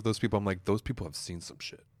I think of those people, I'm like, those people have seen some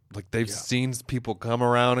shit. Like they've seen people come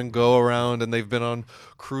around and go around, and they've been on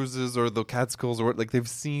cruises or the Catskills, or like they've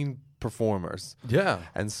seen performers. Yeah.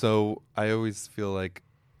 And so I always feel like,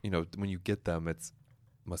 when you get them, it's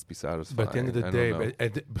must be satisfying. But at the end of the day,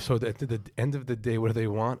 at the end of the day, what do they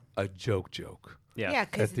want? A joke. Yeah,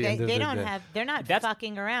 because they're not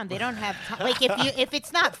fucking around. They don't have time. Like if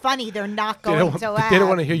it's not funny, they're not going to laugh. They don't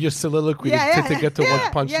want to hear your soliloquy to get to one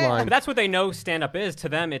punchline. But that's what they know stand-up is. To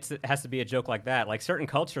them, it has to be a joke like that. Like certain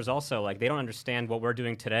cultures also, like they don't understand what we're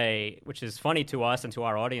doing today, which is funny to us and to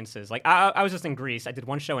our audiences. Like I was just in Greece. I did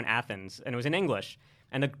one show in Athens, and it was in English.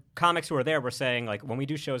 And the comics who were there were saying, like, when we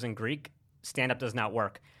do shows in Greek, stand-up does not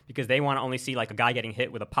work because they want to only see like a guy getting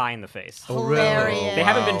hit with a pie in the face. Hilarious. They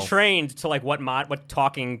haven't been trained to like what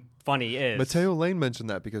talking funny is. Matteo Lane mentioned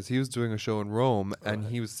that because he was doing a show in Rome, and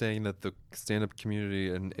he was saying that the stand-up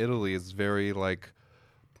community in Italy is very like,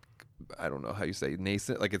 I don't know how you say,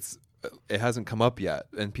 nascent. Like it hasn't come up yet,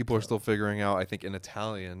 and people are still figuring out, I think, in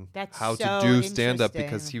Italian how to do stand-up,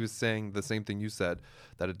 because he was saying the same thing you said,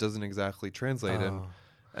 that it doesn't exactly translate in.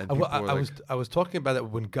 And I was talking about it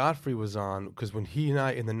when Godfrey was on, because when he and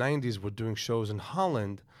I in the 90s were doing shows in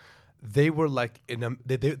Holland, they were like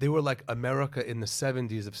they were like America in the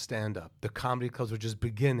 70s of stand-up. The comedy clubs were just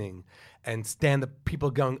beginning, and stand-up people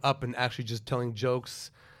going up and actually just telling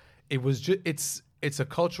jokes. It was it's a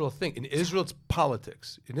cultural thing. In Israel, it's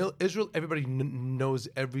politics. In Israel, everybody knows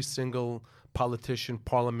every single politician,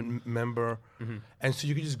 parliament member, and so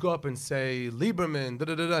you can just go up and say Lieberman,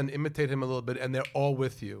 and imitate him a little bit, and they're all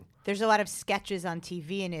with you. There's a lot of sketches on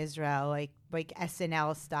TV in Israel, like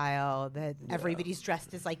SNL style, that everybody's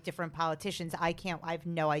dressed as like different politicians. I have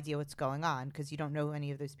no idea what's going on because you don't know who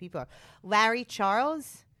any of those people are. Larry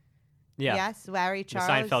Charles. Yeah. Yes, Larry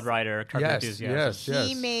Charles. The Seinfeld writer, Curb Enthusiast. Yes.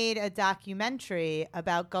 He made a documentary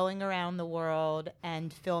about going around the world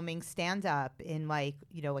and filming stand-up in like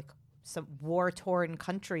some war-torn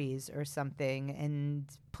countries or something, and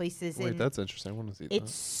places. Wait, that's interesting. I want to see that.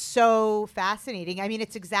 It's so fascinating. I mean,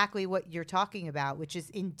 it's exactly what you're talking about, which is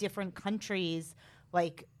in different countries,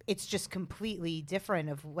 like it's just completely different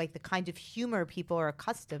of like the kind of humor people are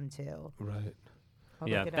accustomed to. Right. I'll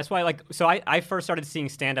Yeah, look it that's up. why. Like, so I first started seeing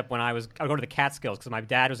stand up when I would go to the Catskills because my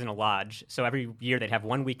dad was in a lodge. So every year they'd have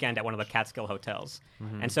one weekend at one of the Catskill hotels,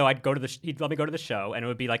 and so I'd go to he'd let me go to the show, and it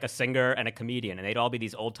would be like a singer and a comedian, and they'd all be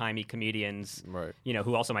these old timey comedians, Right. You know,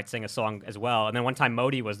 who also might sing a song as well. And then one time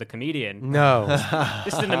Modi was the comedian. No.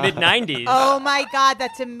 This is in the mid '90s. Oh my God,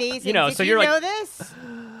 that's amazing! You know, Did so you you're know like- this?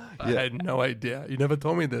 I had no idea. You never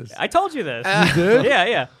told me this. I told you this. You did?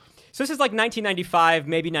 Yeah. So this is like 1995,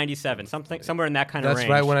 maybe 97, somewhere in that kind of That's range.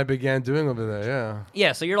 right when I began doing over there, yeah.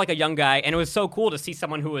 Yeah, so you're like a young guy, and it was so cool to see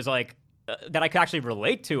someone who was like, that I could actually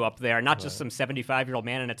relate to up there, not just some 75-year-old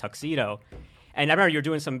man in a tuxedo. And I remember you were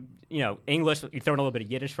doing some, English, you throw in a little bit of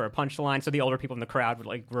Yiddish for a punchline, so the older people in the crowd were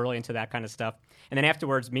like really into that kind of stuff. And then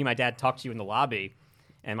afterwards, me and my dad talked to you in the lobby,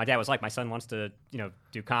 and my dad was like, my son wants to,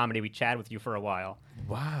 do comedy. We chatted with you for a while.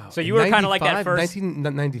 Wow. So you were kind of like that first.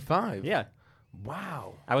 1995? Yeah.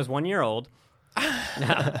 Wow. I was 1 year old.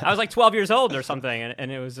 I was like 12 years old or something,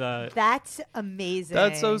 and it was. That's amazing.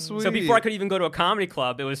 That's so sweet. So before I could even go to a comedy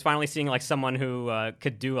club, it was finally seeing like someone who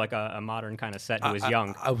could do like a modern kind of set who was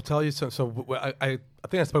young. I will tell you I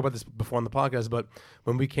think I spoke about this before on the podcast, but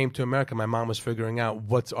when we came to America, my mom was figuring out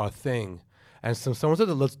what's our thing. And so someone said,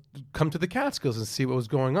 let's come to the Catskills and see what was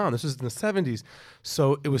going on. This was in the 70s.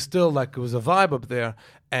 So it was still like, it was a vibe up there.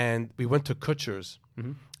 And we went to Kutcher's.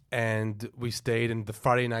 Mm-hmm. And we stayed, and the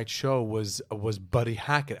Friday night show was Buddy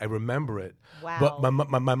Hackett. I remember it. Wow. But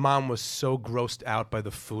my mom was so grossed out by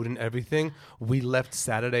the food and everything. We left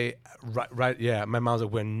Saturday, right. Yeah, my mom was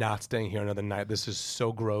like, we're not staying here another night. This is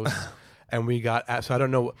so gross. And we got, so I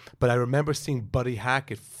don't know, but I remember seeing Buddy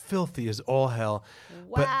Hackett, filthy as all hell.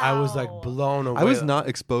 Wow. But I was like blown away. I was not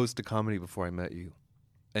exposed to comedy before I met you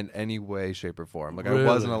in any way, shape, or form. Like Really? I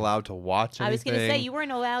wasn't allowed to watch anything. I was going to say, you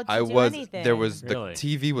weren't allowed to I do was. anything. There was Really?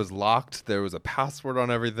 the TV was locked. There was a password on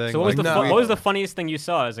everything. So what was, Like, what was the funniest thing you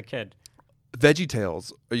saw as a kid? Veggie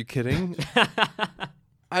Tales? Are you kidding?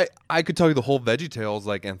 I could tell you the whole Veggie Tales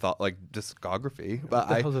like discography, but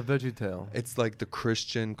What the hell's a Veggie Tale? it's like the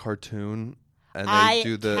Christian cartoon, and they I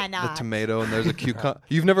do the cannot. tomato, and there's a cucumber.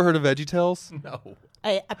 You've never heard of Veggie Tales? No.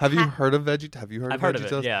 Have you heard of Veggie? Have you heard I've of heard Veggie of it,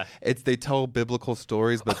 Tales? yeah. It's they tell biblical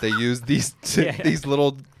stories, but they use these Yeah. these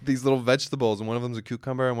little vegetables, and one of them's a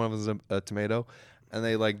cucumber, and one of them's a tomato, and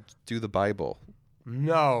they like do the Bible.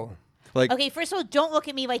 No. Like Okay, first of all, don't look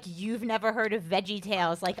at me like you've never heard of Veggie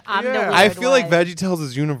Tales. Like I'm the Yeah. weird I feel like one. Veggie Tales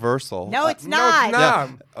is universal. No, it's No, not. it's not.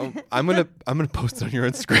 Yeah. I'm gonna post it on your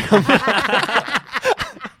Instagram.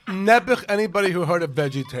 Never anybody who heard of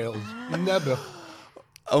Veggie Tales. Never.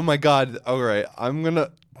 Oh my God! All right, I'm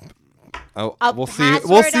gonna. A We'll see. password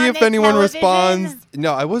We'll see on if the anyone television? responds.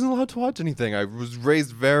 No, I wasn't allowed to watch anything. I was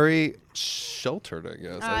raised very sheltered, I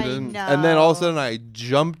guess. I didn't. know. And then all of a sudden, I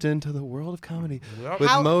jumped into the world of comedy Yep. with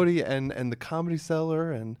How- Modi and the Comedy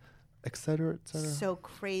Cellar and et cetera, et cetera. So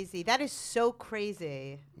crazy. That is so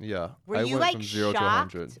crazy. Yeah, Were I you went like from 0 to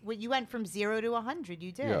shocked? 100. When you went from 0 to 100,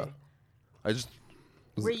 you did. Yeah, I just.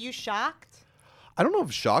 Were you shocked? I don't know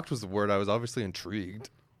if shocked was the word. I was obviously intrigued,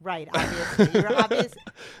 Right, obviously. You're obvious.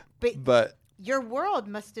 but Your world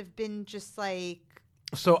must have been just like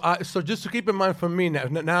So just to keep in mind for me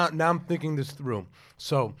now I'm thinking this through.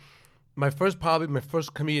 So my first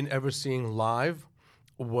comedian ever seeing live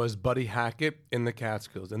was Buddy Hackett in the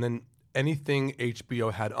Catskills, and then anything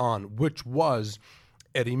HBO had on, which was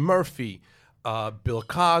Eddie Murphy, Bill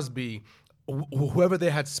Cosby, whoever they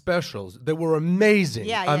had specials. They were amazing,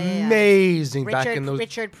 Yeah. amazing back in those.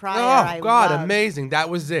 Richard Pryor. Oh God, I love. amazing! That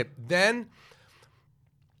was it. Then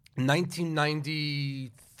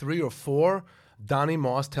 1993 or 4, Donnie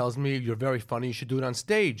Moss tells me, you're very funny, you should do it on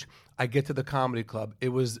stage. I get to the comedy club. It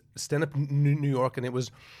was stand-up New York, and it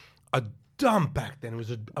was a dump back then. It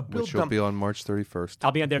was a real which will dump. be on March 31st.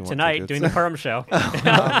 I'll be on there if you want tonight tickets. doing the Perm show.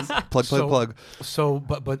 plug. So,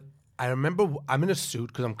 but I remember I'm in a suit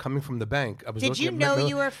because I'm coming from the bank. I was Did looking you at know Mel-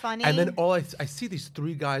 you were funny? And then all I see these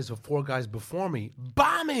 3 guys or 4 guys before me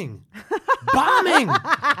bombing.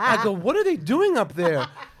 I go, what are they doing up there?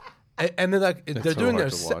 And they're like, they're so doing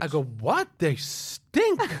hard their. to watch. I go, what? They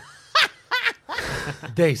stink.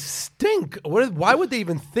 They stink. Why would they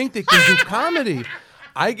even think they can do comedy?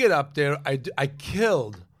 I get up there. I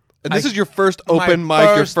killed. And this is your first open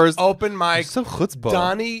mic. Your first open mic. So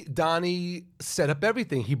chutzpah. Donnie set up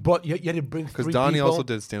everything. He brought. You had to bring 3 Because Donnie people. also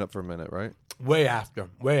did stand up for a minute, right? Way after.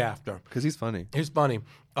 Because he's funny. He's funny.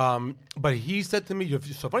 But he said to me, you're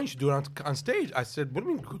so funny, you should do it on stage. I said, what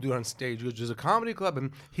do you mean do it on stage? He goes, there's a comedy club.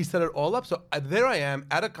 And he set it all up. So there I am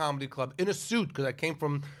at a comedy club in a suit because I came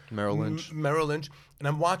from Merrill Lynch. Merrill Lynch. And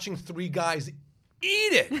I'm watching 3 guys eat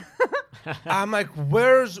it. I'm like, what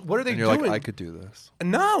are they And you're doing? like, I could do this.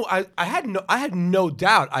 No, I had no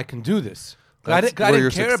doubt I can do this. I That's didn't, I where didn't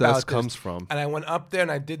your care success about this. comes from. And I went up there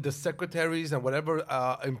and I did the secretaries and whatever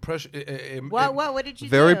impression. What did you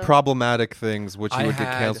Very do? problematic things, which you I would get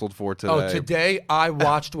had- canceled for today. Oh, today I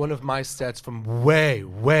watched one of my sets from way,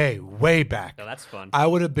 way, way back. Oh, that's fun. I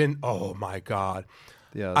would have been, oh my God.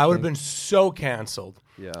 Yeah, I would have been so canceled.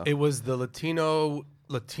 Yeah. It was the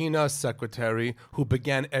Latina secretary who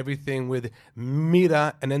began everything with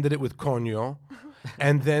mira and ended it with coño.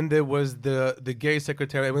 And then there was the gay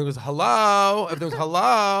secretary. Everything was hello. Everything was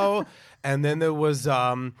hello. And then there was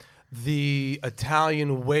the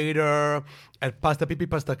Italian waiter at Pasta Pipi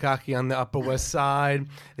Pasta Kaki on the Upper West Side.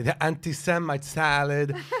 The anti-Semite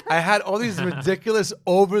salad. I had all these ridiculous,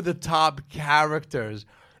 over-the-top characters.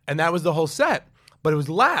 And that was the whole set. But it was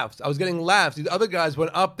laughs. I was getting laughs. These other guys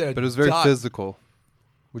went up there. But it was very physical.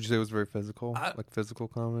 Would you say it was very physical? Like physical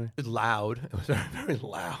comedy? It was loud. It was very, very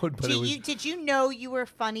loud. But Did you know you were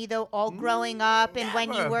funny though, all growing up, and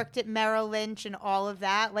when you Never. worked at Merrill Lynch and all of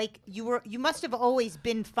that? Like you must have always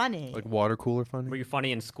been funny. Like water cooler funny? Were you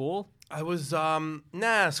funny in school? I was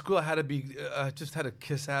school. I had to be. I just had to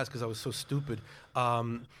kiss ass because I was so stupid.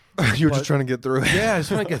 You were just trying to get through it. Yeah, I was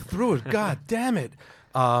trying to get through it. God damn it.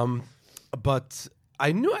 But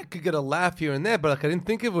I knew I could get a laugh here and there, but like I didn't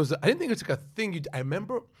think it was like a thing. I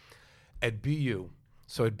remember at BU.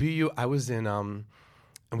 So at BU, I was in. I'm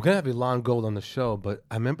gonna have Elon Gold on the show, but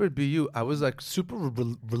I remember at BU, I was like super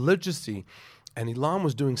religious-y, and Elon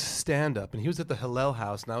was doing stand up, and he was at the Hillel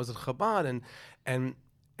House, and I was at Chabad, and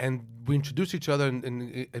we introduced each other,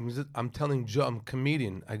 and we said, I'm telling Joe, I'm a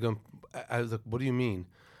comedian. I was like, what do you mean?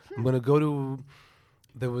 I'm gonna go to.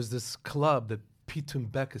 There was this club that Pete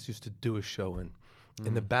Tumbekis used to do a show in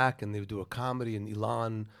the back, and they would do a comedy, and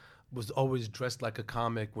Elon was always dressed like a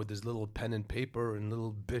comic with his little pen and paper and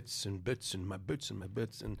little bits and my bits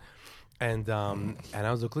and and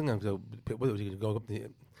I was looking. I go, what are you gonna go up the?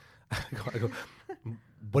 I go,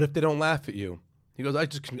 what if they don't laugh at you? He goes, I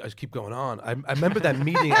just keep going on. I remember that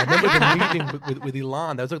meeting. I remember the meeting with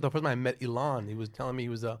Elon. That was like the first time I met Elon. He was telling me he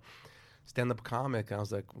was a stand-up comic. And I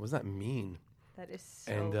was like, what does that mean? That is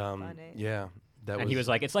so And funny. yeah, And he was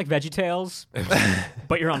like, it's like VeggieTales,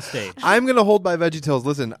 but you're on stage. I'm going to hold by VeggieTales.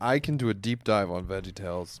 Listen, I can do a deep dive on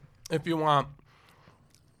VeggieTales. if you want,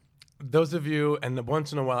 those of you, and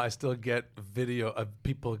once in a while I still get video of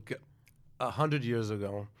people 100 years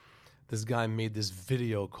ago. This guy made this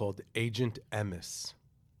video called Agent Emmis.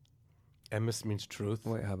 Emmis means truth.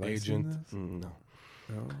 Wait, have I Agent, seen this? No.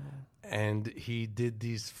 No. And he did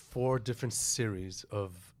these 4 different series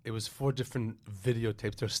of. It was 4 different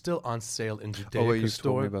videotapes. They're still on sale in Judaica Oh, wait, you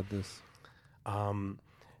store. told me about this.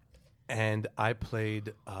 And I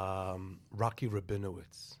played Rocky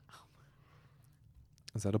Rabinowitz.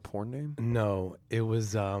 Is that a porn name? No, it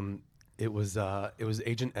was Agent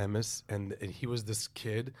Emmis, and he was this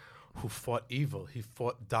kid who fought evil. He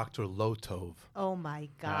fought Dr. Lotov. Oh my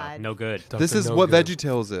God. No good. This is No what Good.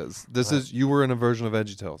 VeggieTales is. This is you were in a version of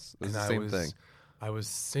VeggieTales. It's And the same thing. I was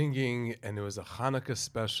singing, and it was a Hanukkah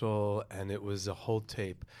special, and it was a whole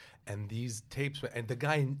tape. And these tapes, and the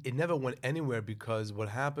guy, it never went anywhere because what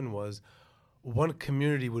happened was one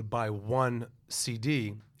community would buy one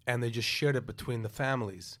CD, and they just shared it between the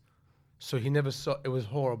families. So he never saw. It was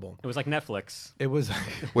horrible. It was like Netflix. It was,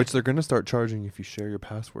 Which they're gonna start charging if you share your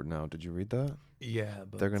password now. Did you read that? yeah.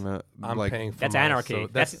 But They're gonna I'm like paying for That's mine, anarchy. so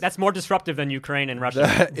That's more disruptive than Ukraine and Russia.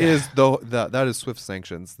 that is though that is Swift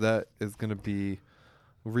sanctions. That is gonna be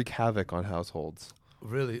wreak havoc on households.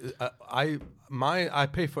 really. I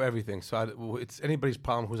pay for everything, so it's anybody's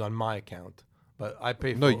problem who's on my account. But I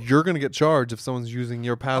pay for. No, you're gonna get charged if someone's using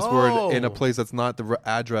your password in a Oh. place that's not the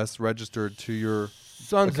address registered to your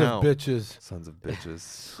sons account. of bitches. Sons of bitches.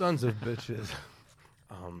 Sons of bitches.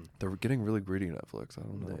 They're getting really greedy, Netflix. I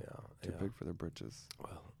don't know. They are, Too yeah. big for their britches.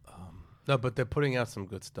 Well, no, but they're putting out some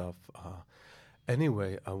good stuff.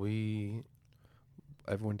 Anyway, are we?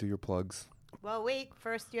 Everyone do your plugs. Well, wait.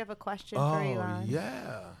 First, you have a question Oh for Elon.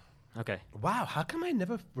 yeah! Okay. Wow, how come I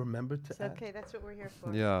never remembered to? It's okay. That's what we're here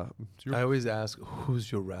for. Yeah. I always ask,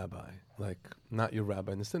 who's your rabbi? Like, not your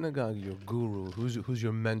rabbi in the synagogue, your guru. Who's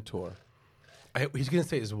your mentor? He's gonna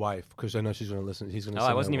say his wife because I know she's gonna listen. He's gonna. Oh,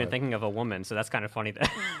 say I wasn't my even wife. thinking of a woman, so that's kind of funny. That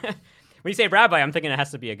when you say rabbi, I'm thinking it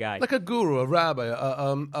has to be a guy. Like a guru, a rabbi,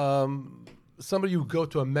 somebody you go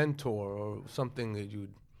to, a mentor or something that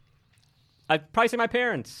you'd. I'd probably say my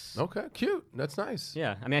parents. Okay, cute. That's nice.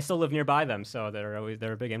 Yeah, I mean, I still live nearby them, so they're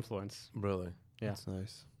a big influence. Really. Yeah, That's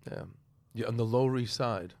nice. Yeah. Yeah, on the Lower East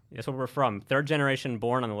Side. that's where we're from. 3rd generation,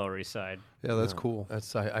 born on the Lower East Side. Yeah, that's cool.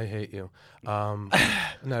 That's I hate you. No,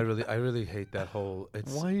 I really hate that whole.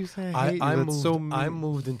 It's Why are you saying I hate you? I That's moved, so mean. I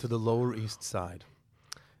moved into the Lower East Side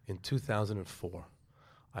in 2004.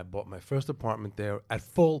 I bought my first apartment there at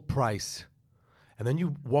full price. And then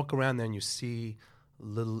you walk around there and you see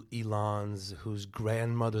little Elons whose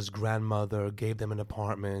grandmother's grandmother gave them an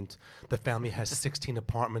apartment. The family has 16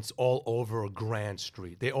 apartments all over Grand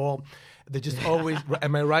Street. They just always,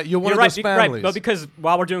 am I right? You're one of those families. Right, but because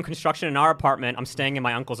while we're doing construction in our apartment, I'm staying in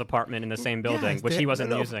my uncle's apartment in the same building, which he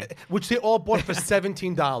wasn't using. Which they all bought for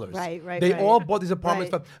 $17. Right. They all bought these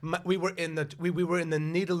apartments. We were in the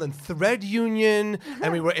Needle and Thread Union,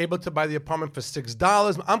 and we were able to buy the apartment for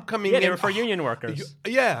 $6. I'm coming in. They were for union workers.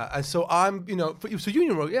 Yeah, and so I'm, so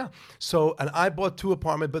union work, yeah. So, and I bought 2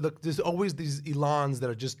 apartments, but look, there's always these Elons that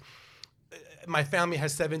are just. My family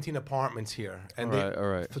has 17 apartments here, and all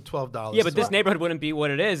right. for $12. Yeah, but this neighborhood wouldn't be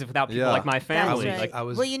what it is without people like my family. That's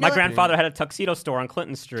right. Like, my grandfather had a tuxedo store on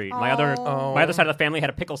Clinton Street. My other side of the family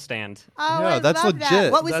had a pickle stand. Oh, Yeah, I that's love legit.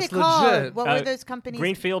 That. What was That's it called? legit. What were those companies?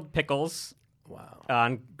 Greenfield Pickles. Wow.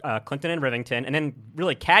 On Clinton and Rivington, and then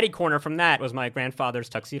really catty corner from that was my grandfather's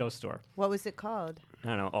tuxedo store. What was it called? I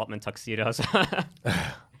don't know, Altman tuxedos.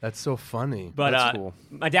 That's so funny. But That's cool.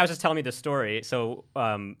 My dad was just telling me this story. So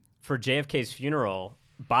for JFK's funeral,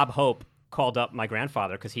 Bob Hope called up my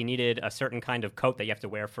grandfather because he needed a certain kind of coat that you have to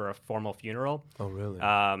wear for a formal funeral. Oh, really?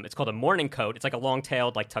 It's called a morning coat. It's like a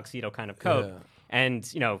long-tailed, like tuxedo kind of coat. Yeah. And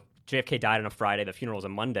JFK died on a Friday. The funeral was a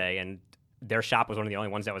Monday, and their shop was one of the only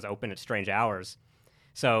ones that was open at strange hours.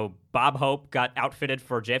 So Bob Hope got outfitted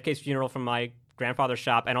for JFK's funeral from my grandfather's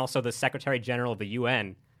shop, and also the Secretary General of the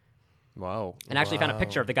UN. Wow. And actually found a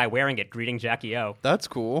picture of the guy wearing it, greeting Jackie O. That's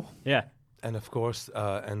cool. Yeah. And of course,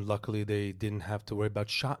 and luckily they didn't have to worry about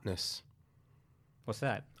shotness. What's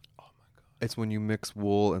that? It's when you mix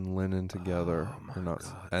wool and linen together. God.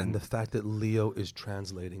 And the fact that Leo is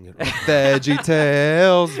translating it. Veggie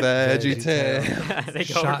tales, veggie tales. They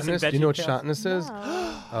go over some Shotness? Do you know what veggie shotness is?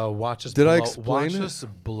 Watch us. Did I blow, explain watch it? us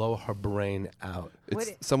blow her brain out.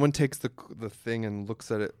 Someone takes the thing and looks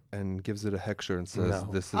at it and gives it a hecture and says, No.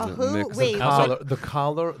 "This isn't who? mixed." Wait. The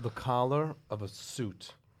collar of a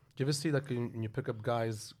suit. Do you ever see like when you pick up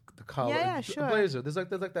guys the collar? Yeah, sure. A blazer. There's like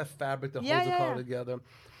that fabric that holds the collar together.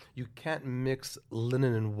 You can't mix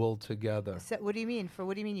linen and wool together. So, what do you mean?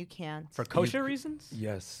 What do you mean you can't? For kosher reasons?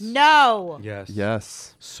 Yes. No. Yes.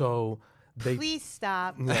 Yes. So they. Please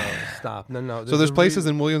stop. No, stop. No. So there's places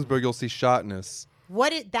in Williamsburg you'll see shotness.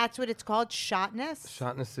 That's what it's called? Shotness?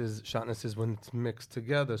 Shotness is when it's mixed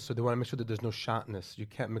together. So they want to make sure that there's no shotness. You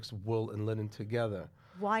can't mix wool and linen together.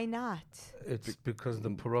 Why not? It's because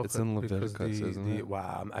the paroka. It's in because Leviticus, isn't it?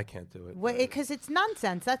 Wow, I can't do it. Because it's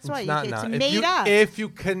nonsense. That's why. It's If made up. If you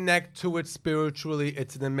connect to it spiritually,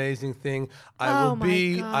 it's an amazing thing. I will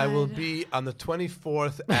be on the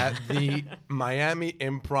 24th at the Miami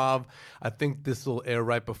Improv. I think this will air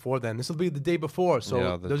right before then. This will be the day before. So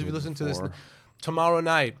Yeah, those of you listening to this. before. Tomorrow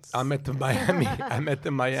night, I'm at the Miami. I'm at the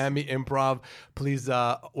Miami Improv. Please,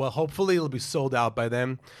 hopefully it'll be sold out by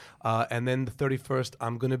then. And then the 31st,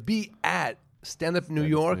 I'm gonna be at Stand Up New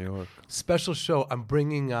York. Special show. I'm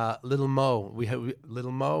bringing Little Mo. We have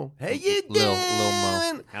Little Mo. Hey, you doing? Lil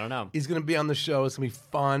Mo. I don't know. He's gonna be on the show. It's gonna be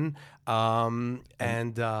fun. What You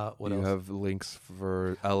else? have links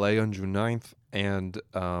for LA on June 9th, and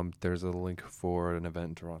there's a link for an event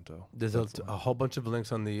in Toronto. There's a whole bunch of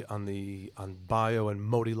links on bio and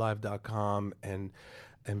modilive.com and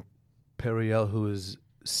Periel, who is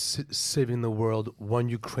saving the world one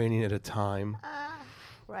Ukrainian at a time.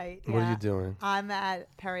 Right. What are yeah. you doing? I'm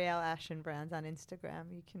at Periel Ashenbrands on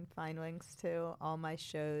Instagram. You can find links to all my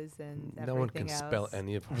shows and everything No one can else. spell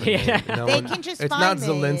any of her Yeah. name. No They one- can just it's find not me.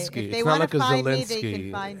 Zelensky. If they It's not wanna like a find me, Zelensky. they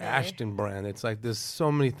can find me. Ashton Brand. It's like there's so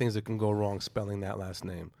many things that can go wrong spelling that last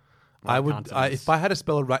name. Lot of If consonants. I had to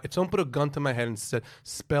spell it right, if someone put a gun to my head and said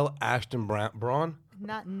spell Ashton Braun,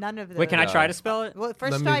 None of those. Wait, can I try to spell it? Well,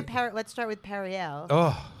 first let's start with Periel.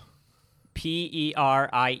 oh.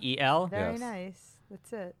 Periel. Very yes. nice.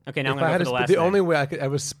 That's it. Okay, now I'm If I going had to to go for the last the name. only way I could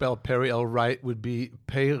ever spell Periel right would be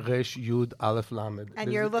Pei Resh Yud Aleph Lamed.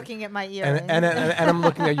 And you're looking at my earrings. and I'm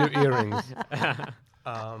looking at your earrings.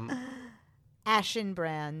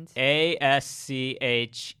 Ashenbrand.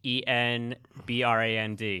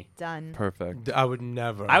 ASCHENBRAND. Done. Perfect. I would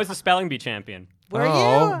never. I was the spelling bee champion. Were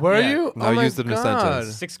oh, you? Were Yeah. you? Now oh my use it in a God.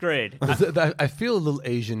 sentence. 6th grade. I feel a little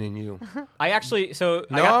Asian in you. I actually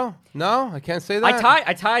No, I can't say that.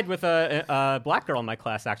 I tied with a black girl in my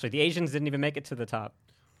class. Actually, the Asians didn't even make it to the top.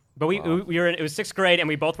 But we were in, it was 6th grade, and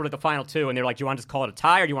we both were at the final 2, and they were like, "Do you want to just call it a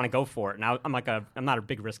tie, or do you want to go for it?" And I'm like, I'm not a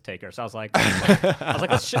big risk taker, so I was like,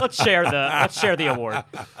 let's share the award.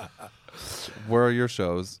 Where are your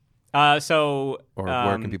shows? Where Or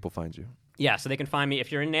where can people find you? Yeah, so they can find me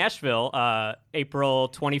if you're in Nashville, April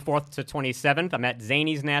 24th to 27th. I'm at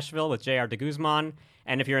Zany's Nashville with J.R. DeGuzman.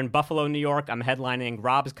 And if you're in Buffalo, New York, I'm headlining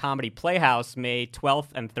Rob's Comedy Playhouse May 12th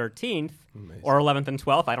and 13th, or 11th and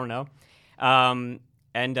 12th, I don't know.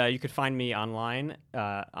 And you could find me online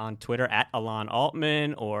on Twitter at Elon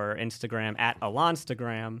Altman or Instagram at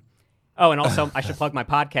Elonstagram. Oh, and also I should plug my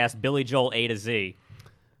podcast, Billy Joel A to Z.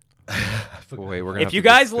 Wait, we're gonna if you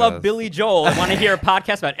guys love Billy Joel and want to hear a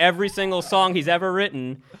podcast about every single song he's ever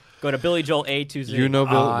written, go to Billy Joel A to Z. You know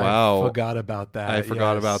Bill? Wow. I forgot about that. I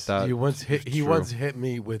forgot about that. He once hit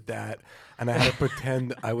me with that, and I had to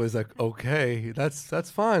pretend I was like, okay,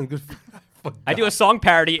 that's fine. Good. I do a song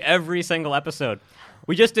parody every single episode.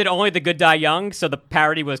 We just did Only the Good Die Young, so the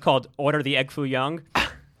parody was called Order the Egg Foo Young.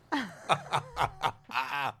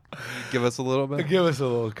 Give us a little bit. Give us a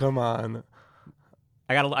little. Come on.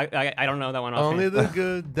 I don't know that one. Only the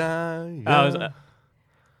good die young.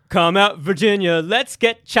 Come out, Virginia. Let's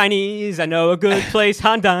get Chinese. I know a good place,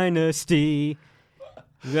 Han Dynasty.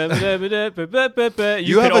 You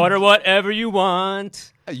can order whatever you want.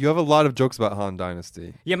 You have a lot of jokes about Han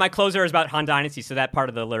Dynasty. Yeah, my closer is about Han Dynasty, so that part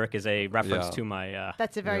of the lyric is a reference to my...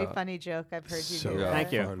 That's a very funny joke. I've heard you do that.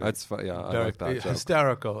 Thank you. Funny. That's fun. Yeah, I like that joke.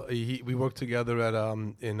 Hysterical. We worked together at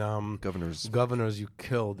Governors. You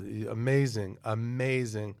killed. Amazing.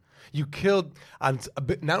 You killed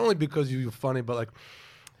not only because you were funny, but like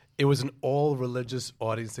it was an all religious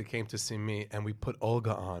audience that came to see me, and we put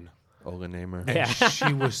Olga on. Olga Namer. And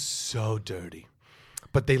she was so dirty.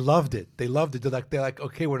 But they loved it. They're like,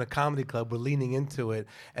 okay, we're in a comedy club. We're leaning into it.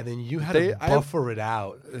 And then you had to buffer it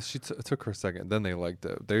out. It took her a second. Then they liked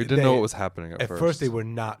it. They didn't know what was happening at first. At first, they were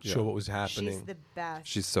not sure what was happening. She's the best.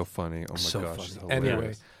 She's so funny. Oh, my so gosh. Funny. She's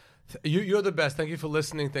hilarious. Anyway, you're the best. Thank you for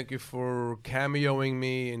listening. Thank you for cameoing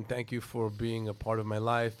me. And thank you for being a part of my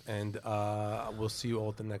life. And we'll see you all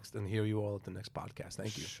at the next and hear you all at the next podcast.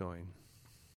 Thank you. Showing.